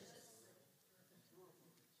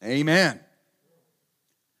 Amen.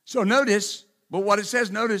 So notice, but what it says,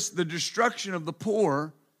 notice the destruction of the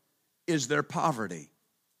poor is their poverty,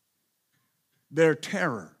 their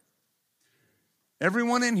terror.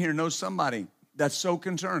 Everyone in here knows somebody that's so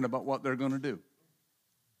concerned about what they're going to do.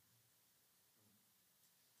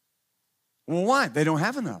 Well, why? They don't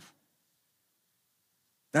have enough.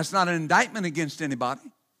 That's not an indictment against anybody,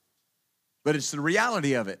 but it's the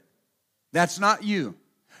reality of it. That's not you.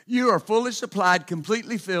 You are fully supplied,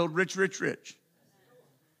 completely filled, rich, rich, rich.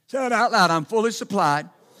 Say it out loud. I'm fully supplied,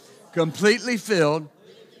 completely filled,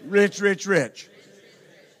 rich, rich, rich.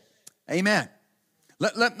 Amen.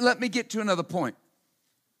 Let me get to another point.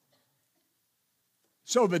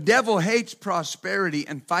 So the devil hates prosperity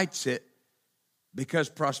and fights it because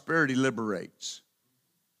prosperity liberates.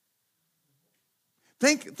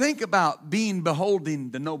 Think about being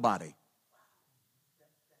beholden to nobody.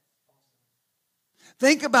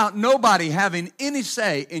 Think about nobody having any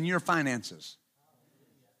say in your finances.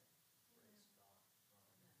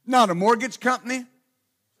 Not a mortgage company,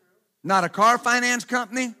 not a car finance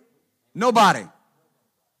company, nobody.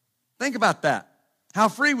 Think about that. How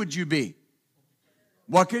free would you be?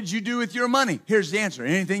 What could you do with your money? Here's the answer.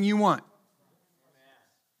 Anything you want.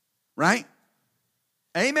 Right?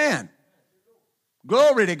 Amen.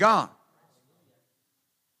 Glory to God.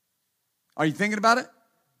 Are you thinking about it?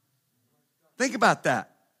 Think about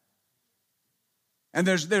that. And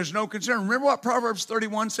there's no concern. Remember what Proverbs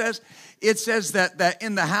 31 says? It says that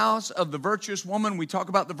in the house of the virtuous woman, we talk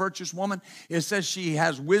about the virtuous woman, it says she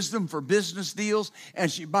has wisdom for business deals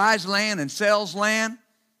and she buys land and sells land.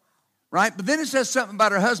 Right? But then it says something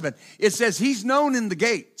about her husband. It says he's known in the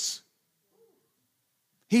gates.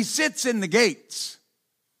 He sits in the gates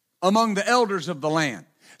among the elders of the land.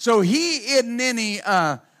 So he isn't any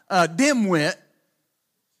dimwit.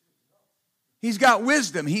 He's got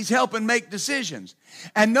wisdom. He's helping make decisions.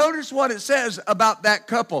 And notice what it says about that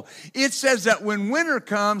couple. It says that when winter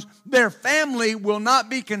comes, their family will not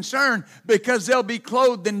be concerned because they'll be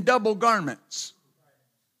clothed in double garments.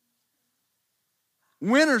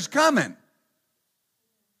 Winter's coming.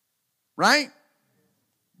 Right?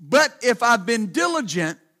 But if I've been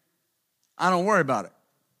diligent, I don't worry about it.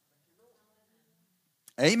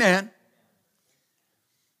 Amen.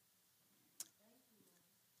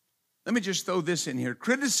 Let me just throw this in here.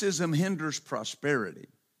 Criticism hinders prosperity.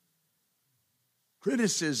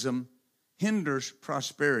 Criticism hinders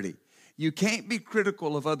prosperity. You can't be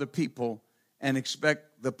critical of other people and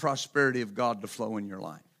expect the prosperity of God to flow in your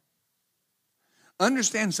life.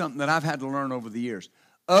 Understand something that I've had to learn over the years.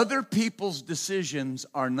 Other people's decisions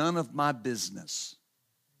are none of my business.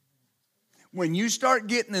 When you start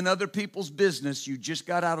getting in other people's business, you just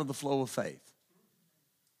got out of the flow of faith.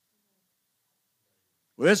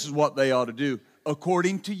 Well, this is what they ought to do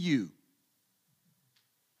according to you.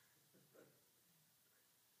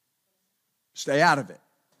 Stay out of it.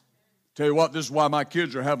 Tell you what, this is why my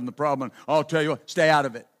kids are having the problem. I'll tell you what, stay out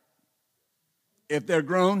of it. If they're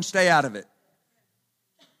grown, stay out of it.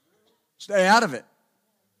 Stay out of it.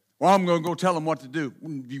 Well, I'm going to go tell them what to do.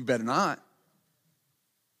 You better not.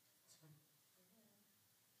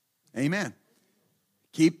 Amen.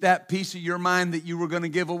 Keep that piece of your mind that you were going to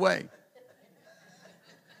give away.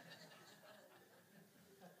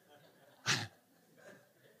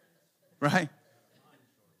 Right?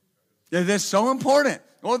 Yeah, that's so important.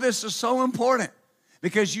 Oh, this is so important.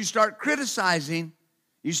 Because you start criticizing,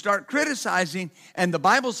 and the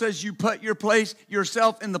Bible says you put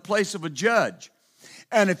yourself in the place of a judge.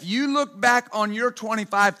 And if you look back on your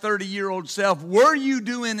 25, 30-year-old self, were you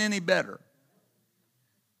doing any better?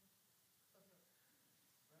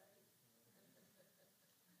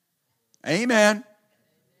 Amen.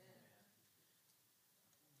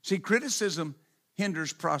 See, criticism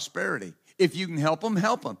hinders prosperity. If you can help them,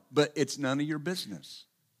 help them. But it's none of your business.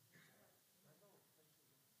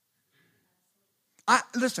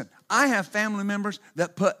 Listen, I have family members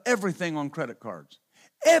that put everything on credit cards.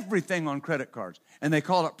 Everything on credit cards. And they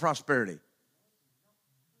call it prosperity.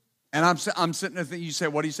 And I'm sitting there thinking, you say,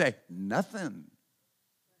 what do you say? Nothing.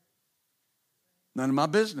 None of my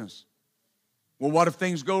business. Well, what if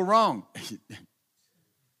things go wrong?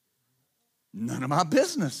 None of my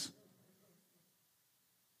business.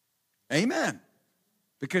 Amen.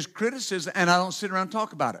 Because criticism, and I don't sit around and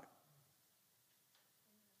talk about it.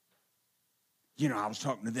 You know, I was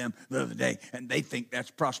talking to them the other day, and they think that's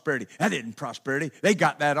prosperity. That isn't prosperity. They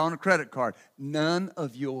got that on a credit card. None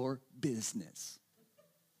of your business.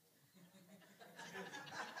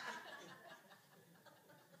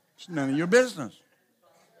 It's none of your business.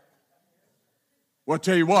 Well, I'll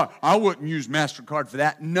tell you what, I wouldn't use MasterCard for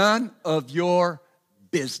that. None of your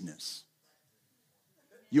business.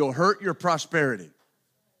 You'll hurt your prosperity.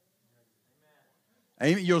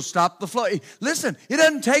 Amen. You'll stop the flow. Listen, it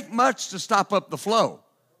doesn't take much to stop up the flow.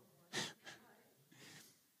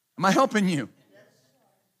 Am I helping you?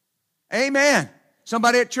 Amen.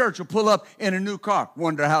 Somebody at church will pull up in a new car.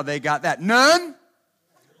 Wonder how they got that. None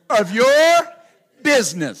of your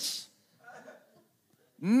business.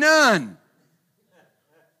 None.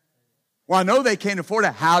 Well, I know they can't afford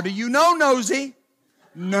it. How do you know, nosy?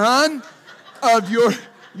 None of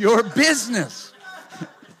your business.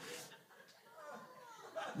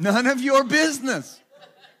 None of your business.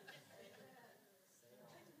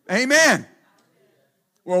 Amen.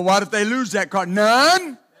 Well, what if they lose that car?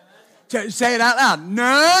 None. Say it out loud.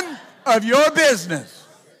 None of your business.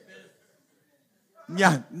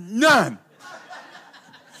 Yeah, none.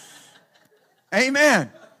 Amen.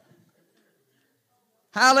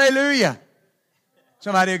 Hallelujah.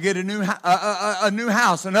 Somebody will get a new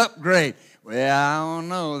house, an upgrade. Well, I don't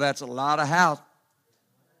know. That's a lot of house.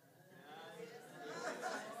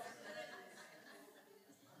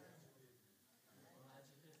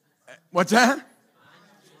 What's that?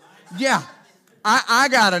 Yeah. I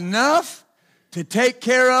got enough to take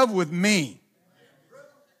care of with me.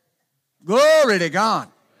 Glory to God.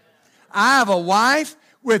 I have a wife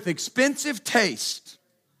with expensive taste.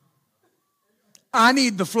 I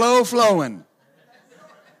need the flow flowing.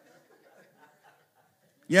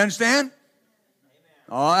 You understand?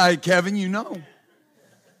 All right, Kevin, you know.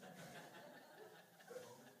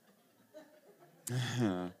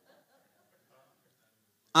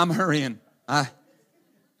 I'm hurrying.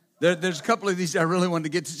 There's a couple of these I really wanted to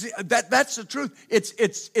get to see. That's the truth.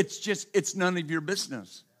 It's none of your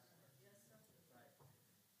business.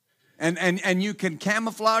 And you can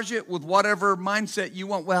camouflage it with whatever mindset you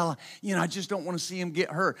want. Well, I just don't want to see them get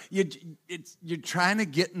hurt. You're trying to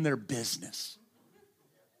get in their business.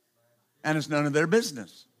 And it's none of their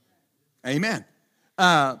business. Amen.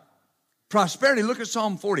 Prosperity, look at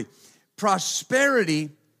Psalm 40. Prosperity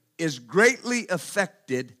is greatly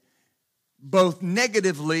affected both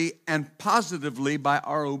negatively and positively by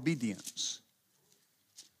our obedience.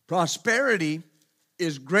 Prosperity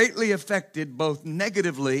is greatly affected both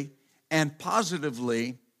negatively and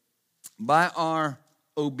positively by our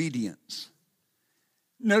obedience.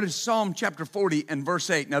 Notice Psalm chapter 40 and verse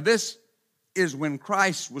 8. Now this is when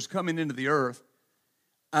Christ was coming into the earth.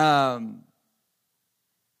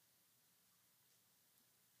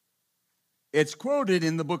 It's quoted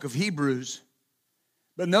in the book of Hebrews,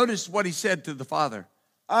 but notice what he said to the Father.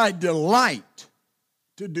 I delight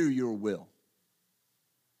to do your will.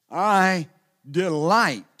 I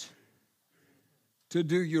delight to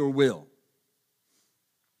do your will.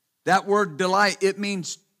 That word delight, it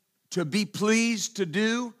means to be pleased to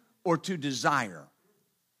do or to desire.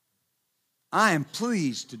 I am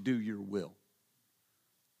pleased to do your will.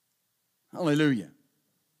 Hallelujah.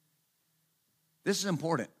 This is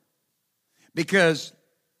important because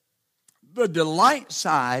the delight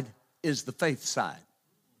side is the faith side.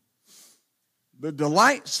 The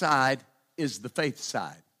delight side is the faith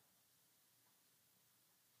side.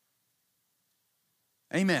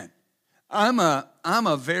 Amen. I'm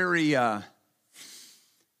really a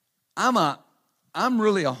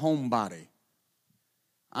homebody.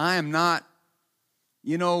 I am not,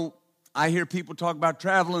 I hear people talk about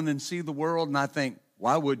traveling and see the world, and I think,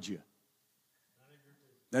 why would you?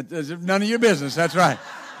 That's none of your business. That's right.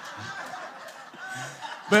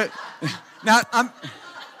 But now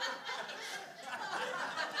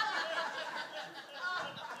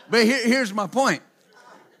But here's my point.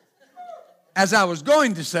 As I was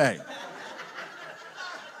going to say,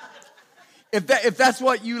 if that's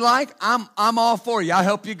what you like, I'm all for you. I'll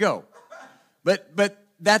help you go. But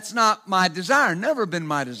that's not my desire. Never been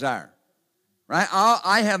my desire. Right?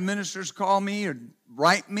 I have ministers call me or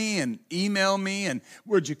write me and email me and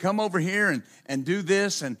would you come over here and do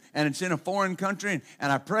this and it's in a foreign country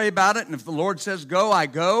and I pray about it and if the Lord says go, I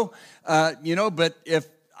go. But if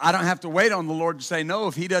I don't have to wait on the Lord to say no,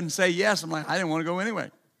 if he doesn't say yes, I'm like, I didn't want to go anyway.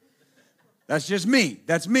 That's just me.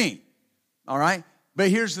 That's me. All right? But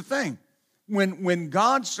here's the thing. When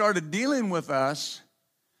God started dealing with us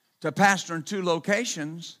to pastor in 2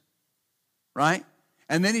 locations, right?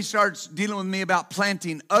 And then he starts dealing with me about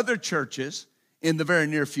planting other churches in the very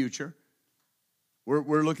near future.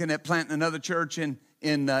 We're looking at planting another church in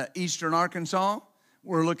eastern Arkansas.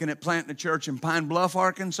 We're looking at planting a church in Pine Bluff,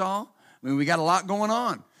 Arkansas. I mean, we got a lot going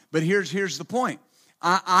on. But here's the point.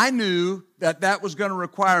 I knew that was going to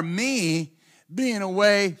require me being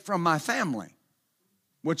away from my family,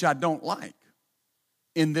 which I don't like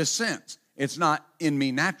in this sense. It's not in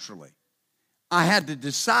me naturally. I had to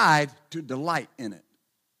decide to delight in it.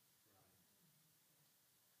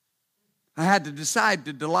 I had to decide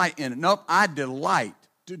to delight in it. Nope, I delight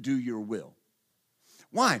to do your will.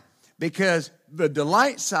 Why? Because the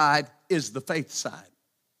delight side is the faith side.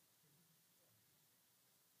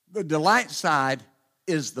 The delight side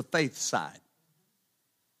is the faith side.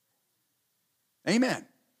 Amen.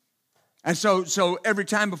 And so every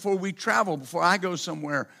time before we travel, before I go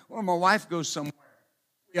somewhere or my wife goes somewhere,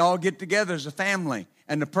 we all get together as a family.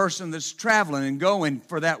 And the person that's traveling and going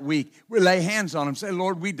for that week, we lay hands on them and say,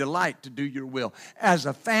 Lord, we delight to do your will. As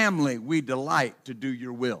a family, we delight to do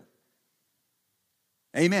your will.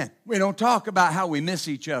 Amen. We don't talk about how we miss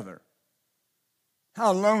each other.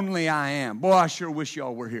 How lonely I am. Boy, I sure wish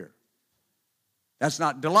y'all were here. That's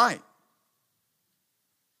not delight.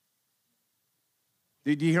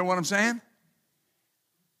 Did you hear what I'm saying?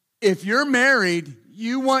 If you're married,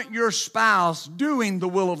 you want your spouse doing the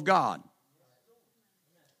will of God.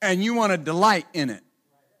 And you want to delight in it.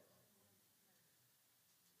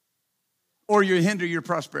 Or you hinder your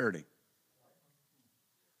prosperity.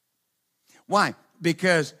 Why?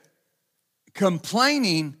 Because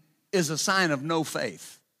complaining is a sign of no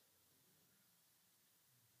faith.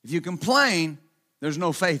 If you complain, there's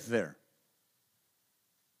no faith there.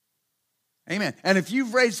 Amen. And if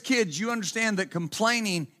you've raised kids, you understand that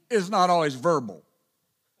complaining is not always verbal.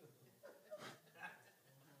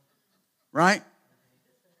 Right?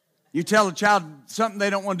 You tell a child something they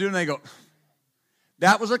don't want to do and they go,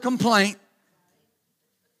 that was a complaint.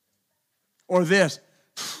 Or this,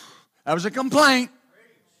 that was a complaint.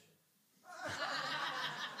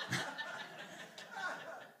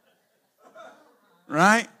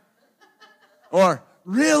 Right? Or,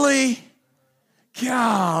 really?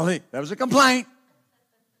 Golly, that was a complaint.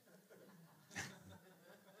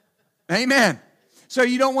 Amen. So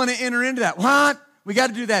you don't want to enter into that. What? We got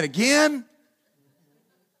to do that again?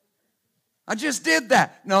 I just did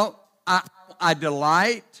that. No, I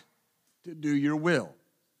delight to do your will.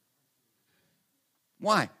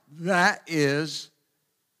 Why? That is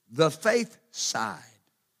the faith side.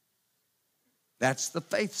 That's the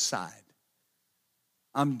faith side.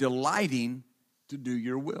 I'm delighting to do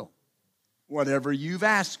your will. Whatever you've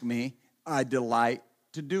asked me, I delight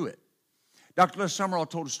to do it. Dr. Les Summerall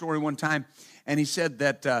told a story one time, and he said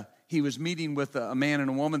that he was meeting with a man and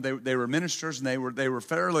a woman. They were ministers, and they were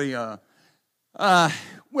fairly,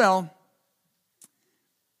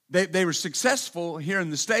 they were successful here in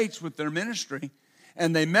the States with their ministry,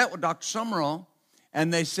 and they met with Dr. Summerall,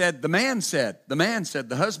 and they said, the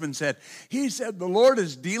husband said, he said, the Lord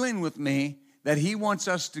is dealing with me that he wants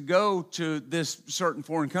us to go to this certain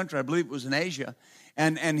foreign country. I believe it was in Asia.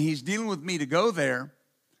 And he's dealing with me to go there.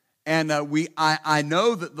 And I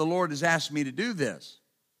know that the Lord has asked me to do this.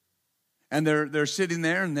 And they're sitting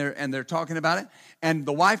there and they're talking about it. And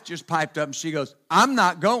the wife just piped up and she goes, I'm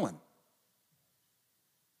not going.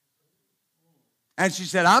 And she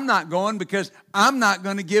said, I'm not going because I'm not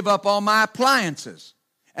going to give up all my appliances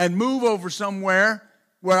and move over somewhere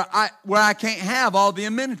where I can't have all the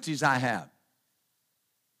amenities I have.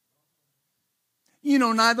 You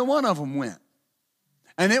know, neither one of them went.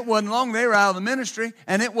 And it wasn't long they were out of the ministry,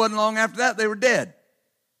 and it wasn't long after that they were dead.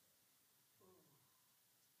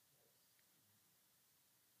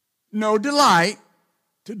 No delight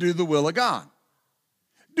to do the will of God.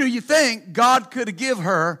 Do you think God could have given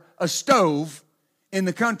her a stove in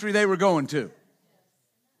the country they were going to?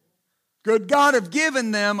 Could God have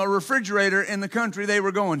given them a refrigerator in the country they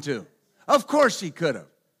were going to? Of course he could have.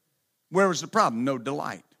 Where was the problem? No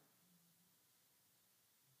delight.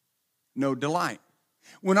 No delight.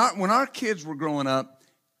 When our kids were growing up,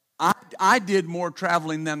 I did more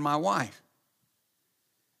traveling than my wife.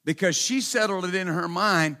 Because she settled it in her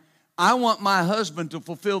mind, I want my husband to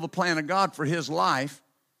fulfill the plan of God for his life,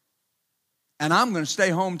 and I'm going to stay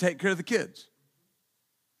home and take care of the kids.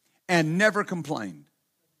 And never complained.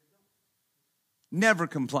 Never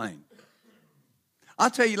complained.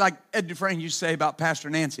 I'll tell you, like Ed Dufresne used to say about Pastor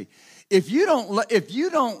Nancy, if you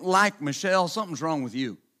don't like Michelle, something's wrong with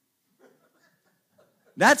you.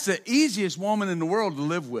 That's the easiest woman in the world to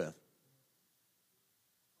live with.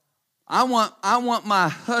 I want my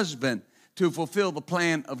husband to fulfill the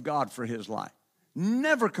plan of God for his life.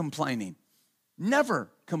 Never complaining.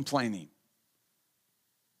 Never complaining.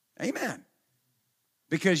 Amen.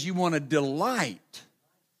 Because you want to delight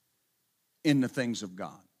in the things of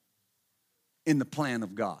God. In the plan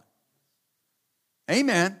of God.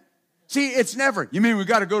 Amen. See, it's never, you mean we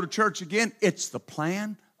got to go to church again? It's the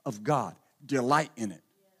plan of God. Delight in it.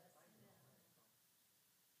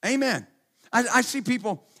 Amen. I see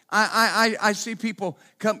people, I see people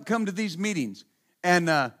come to these meetings. And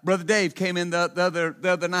Brother Dave came in the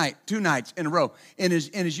other night, 2 nights in a row, in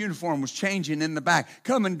his uniform, was changing in the back,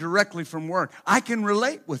 coming directly from work. I can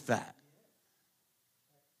relate with that.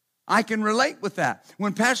 I can relate with that.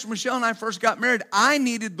 When Pastor Michelle and I first got married, I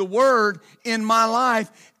needed the Word in my life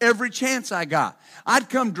every chance I got. I'd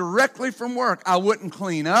come directly from work. I wouldn't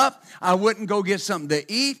clean up. I wouldn't go get something to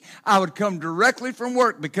eat. I would come directly from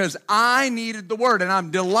work because I needed the Word. And I'm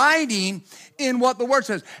delighting in what the Word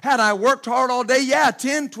says. Had I worked hard all day? Yeah,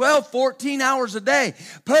 10, 12, 14 hours a day.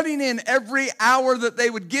 Putting in every hour that they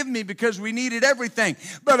would give me because we needed everything.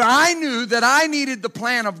 But I knew that I needed the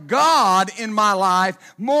plan of God in my life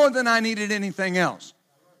more than I needed anything else.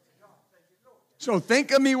 So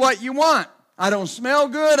think of me what you want. I don't smell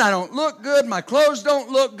good. I don't look good. My clothes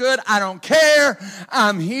don't look good. I don't care.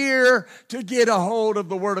 I'm here to get a hold of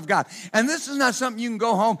the Word of God. And this is not something you can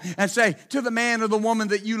go home and say to the man or the woman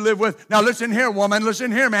that you live with, now listen here, woman,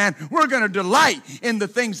 listen here, man. We're going to delight in the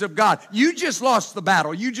things of God. You just lost the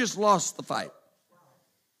battle. You just lost the fight.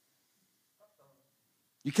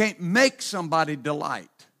 You can't make somebody delight.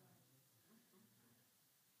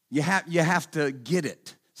 You have to get it.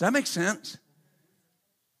 Does that make sense?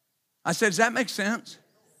 I said, does that make sense?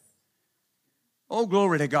 Oh,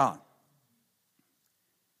 glory to God.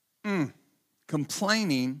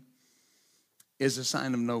 Complaining is a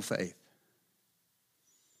sign of no faith.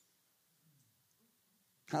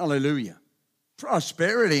 Hallelujah.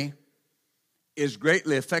 Prosperity is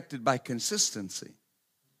greatly affected by consistency.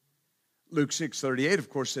 Luke 6:38, of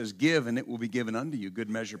course, says, give and it will be given unto you. Good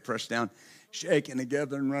measure, pressed down, shaken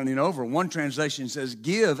together, and running over. One translation says,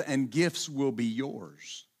 give and gifts will be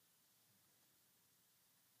yours.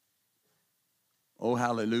 Oh,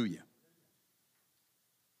 hallelujah.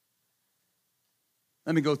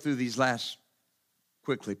 Let me go through these last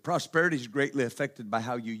quickly. Prosperity is greatly affected by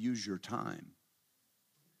how you use your time.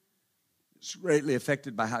 It's greatly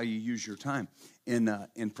affected by how you use your time.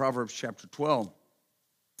 In Proverbs chapter 12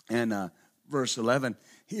 and verse 11,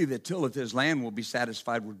 he that tilleth his land will be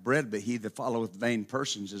satisfied with bread, but he that followeth vain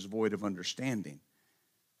persons is void of understanding.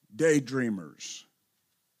 Daydreamers.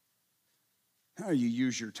 How you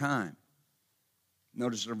use your time.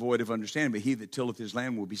 Notice they're void of understanding, but he that tilleth his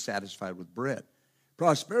land will be satisfied with bread.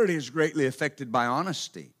 Prosperity is greatly affected by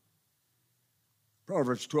honesty.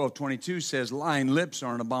 Proverbs 12:22 says, lying lips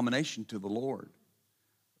are an abomination to the Lord,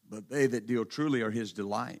 but they that deal truly are his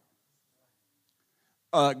delight.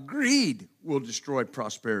 Greed will destroy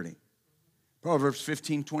prosperity. Proverbs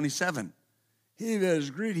 15:27, he that is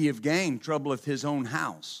greedy of gain troubleth his own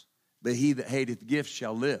house, but he that hateth gifts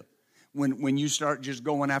shall live. When you start just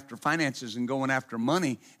going after finances and going after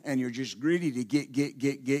money and you're just greedy to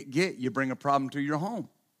get, you bring a problem to your home.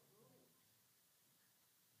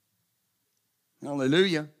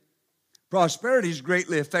 Hallelujah. Prosperity is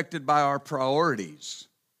greatly affected by our priorities.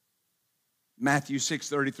 Matthew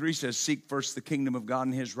 6:33 says, seek first the kingdom of God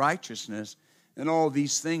and his righteousness, and all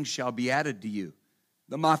these things shall be added to you.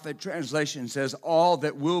 The Moffatt translation says, all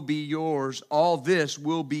that will be yours, all this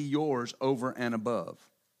will be yours over and above.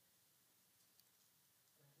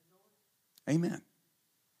 Amen.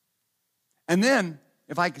 And then,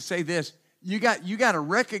 if I could say this, you got to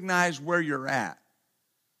recognize where you're at.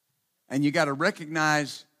 And you got to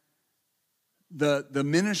recognize the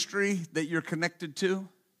ministry that you're connected to.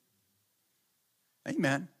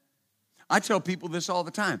 Amen. I tell people this all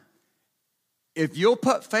the time. If you'll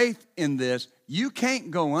put faith in this, you can't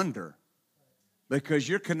go under because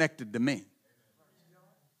you're connected to me.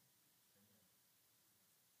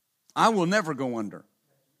 I will never go under.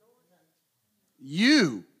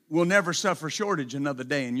 You will never suffer shortage another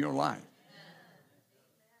day in your life.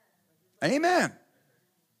 Amen.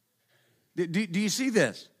 Do you see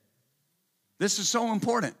this? This is so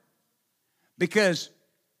important because,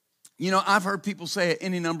 I've heard people say it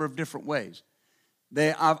any number of different ways.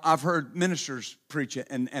 I've heard ministers preach it,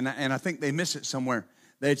 and I think they miss it somewhere.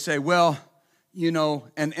 They'd say, well,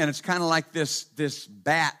 and it's kind of like this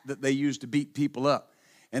bat that they use to beat people up.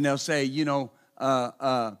 And they'll say,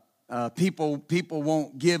 people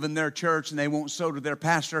won't give in their church and they won't sow to their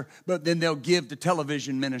pastor, but then they'll give to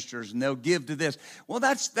television ministers and they'll give to this. Well,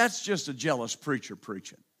 that's just a jealous preacher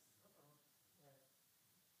preaching.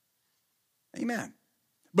 Amen.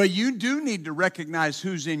 But you do need to recognize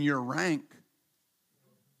who's in your rank.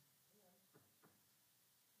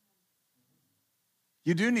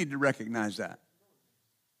 You do need to recognize that.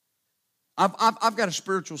 I've got a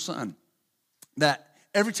spiritual son that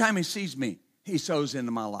every time he sees me, he sows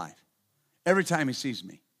into my life. Every time he sees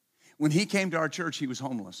me. When he came to our church, he was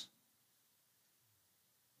homeless.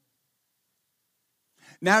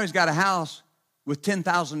 Now he's got a house with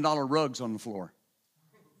 $10,000 rugs on the floor.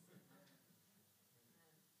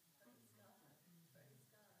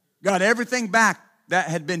 Got everything back that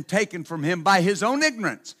had been taken from him by his own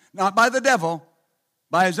ignorance. Not by the devil,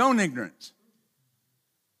 by his own ignorance.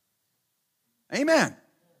 Amen.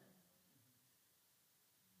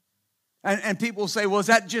 And people say, well, is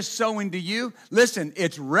that just sowing to you? Listen,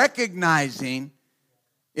 it's recognizing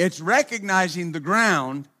the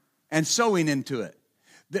ground and sowing into it.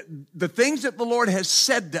 The things that the Lord has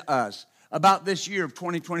said to us about this year of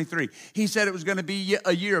 2023, he said it was going to be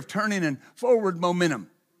a year of turning and forward momentum.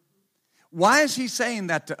 Why is he saying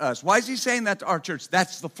that to us? Why is he saying that to our church?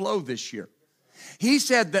 That's the flow this year. He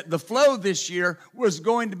said that the flow this year was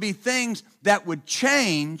going to be things that would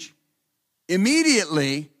change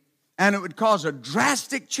immediately, and it would cause a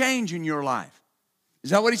drastic change in your life.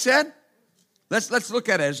 Is that what he said? Let's look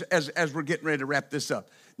at it as we're getting ready to wrap this up.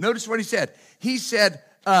 Notice what he said. He said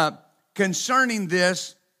concerning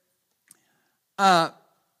this,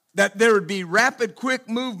 that there would be rapid, quick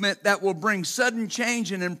movement that will bring sudden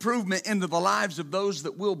change and improvement into the lives of those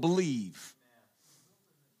that will believe.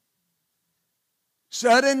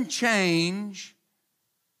 Sudden change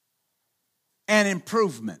and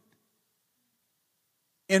improvement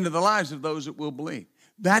into the lives of those that will believe.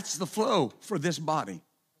 That's the flow for this body.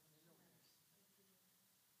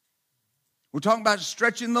 We're talking about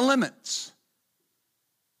stretching the limits.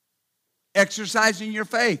 Exercising your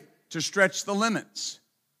faith to stretch the limits.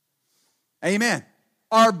 Amen.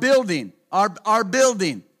 Our building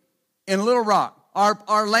in Little Rock,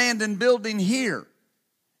 our land and building here,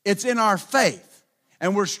 it's in our faith.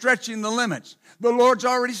 And we're stretching the limits. The Lord's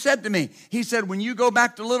already said to me, he said, when you go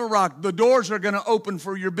back to Little Rock, the doors are going to open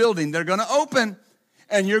for your building. They're going to open,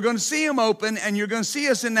 and you're going to see them open, and you're going to see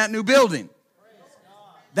us in that new building.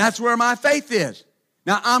 That's where my faith is.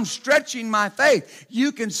 Now, I'm stretching my faith.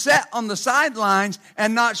 You can sit on the sidelines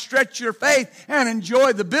and not stretch your faith and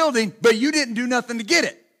enjoy the building, but you didn't do nothing to get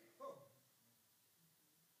it.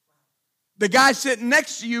 The guy sitting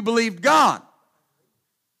next to you believed God.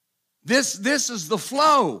 This is the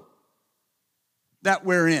flow that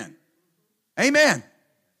we're in. Amen.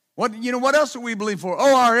 What else do we believe for?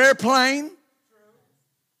 Oh, our airplane.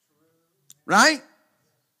 Right?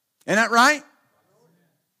 Isn't that right?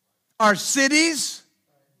 Our cities.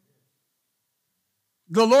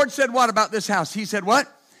 The Lord said what about this house? He said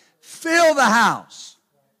what? Fill the house.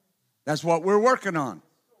 That's what we're working on.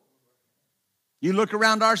 You look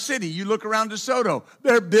around our city. You look around DeSoto.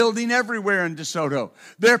 They're building everywhere in DeSoto.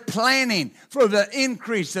 They're planning for the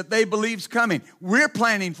increase that they believe is coming. We're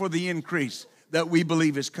planning for the increase that we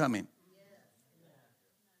believe is coming.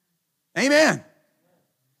 Amen.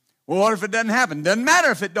 Well, what if it doesn't happen? Doesn't matter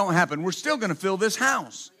if it don't happen. We're still going to fill this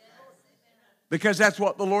house. Because that's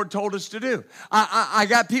what the Lord told us to do. I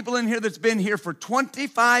got people in here that's been here for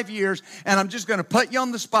 25 years, and I'm just going to put you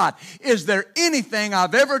on the spot. Is there anything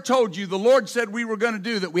I've ever told you the Lord said we were going to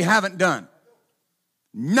do that we haven't done?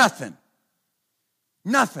 Nothing.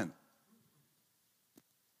 Nothing.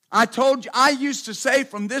 I used to say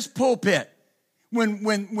from this pulpit,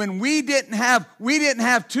 when we didn't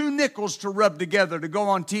have 2 nickels to rub together to go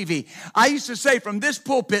on TV. I used to say from this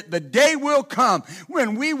pulpit, the day will come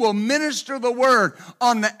when we will minister the word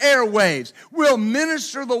on the airwaves. We'll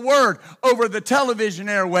minister the word over the television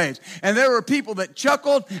airwaves. And there were people that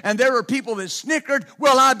chuckled and there were people that snickered.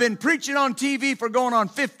 Well, I've been preaching on TV for going on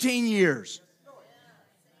 15 years.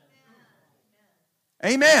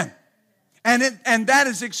 Amen. And that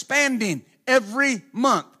is expanding every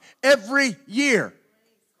month. Every year,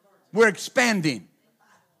 we're expanding.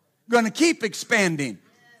 Going to keep expanding.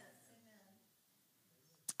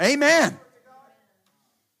 Amen.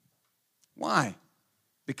 Why?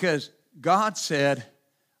 Because God said,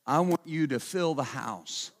 I want you to fill the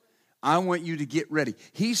house. I want you to get ready.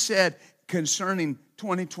 He said concerning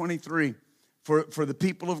 2023, for the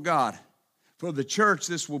people of God, for the church,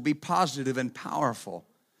 this will be positive and powerful.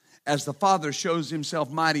 As the Father shows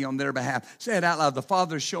himself mighty on their behalf. Say it out loud. The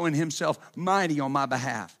Father is showing himself mighty on my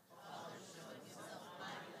behalf.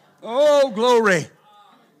 Oh, glory.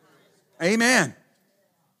 Amen.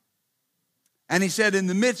 And he said, in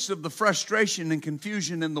the midst of the frustration and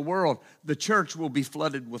confusion in the world, the church will be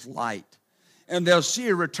flooded with light. And they'll see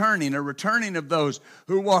a returning of those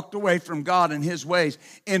who walked away from God and his ways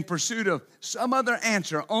in pursuit of some other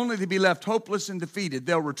answer, only to be left hopeless and defeated.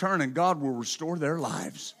 They'll return and God will restore their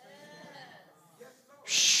lives.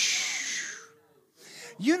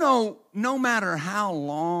 You know, no matter how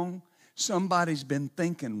long somebody's been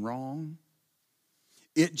thinking wrong,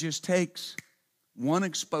 it just takes one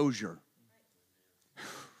exposure.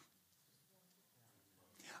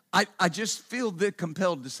 I just feel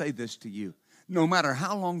compelled to say this to you. No matter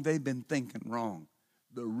how long they've been thinking wrong,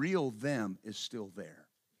 the real them is still there.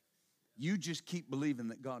 You just keep believing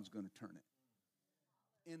that God's going to turn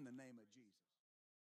it. In the name of Jesus.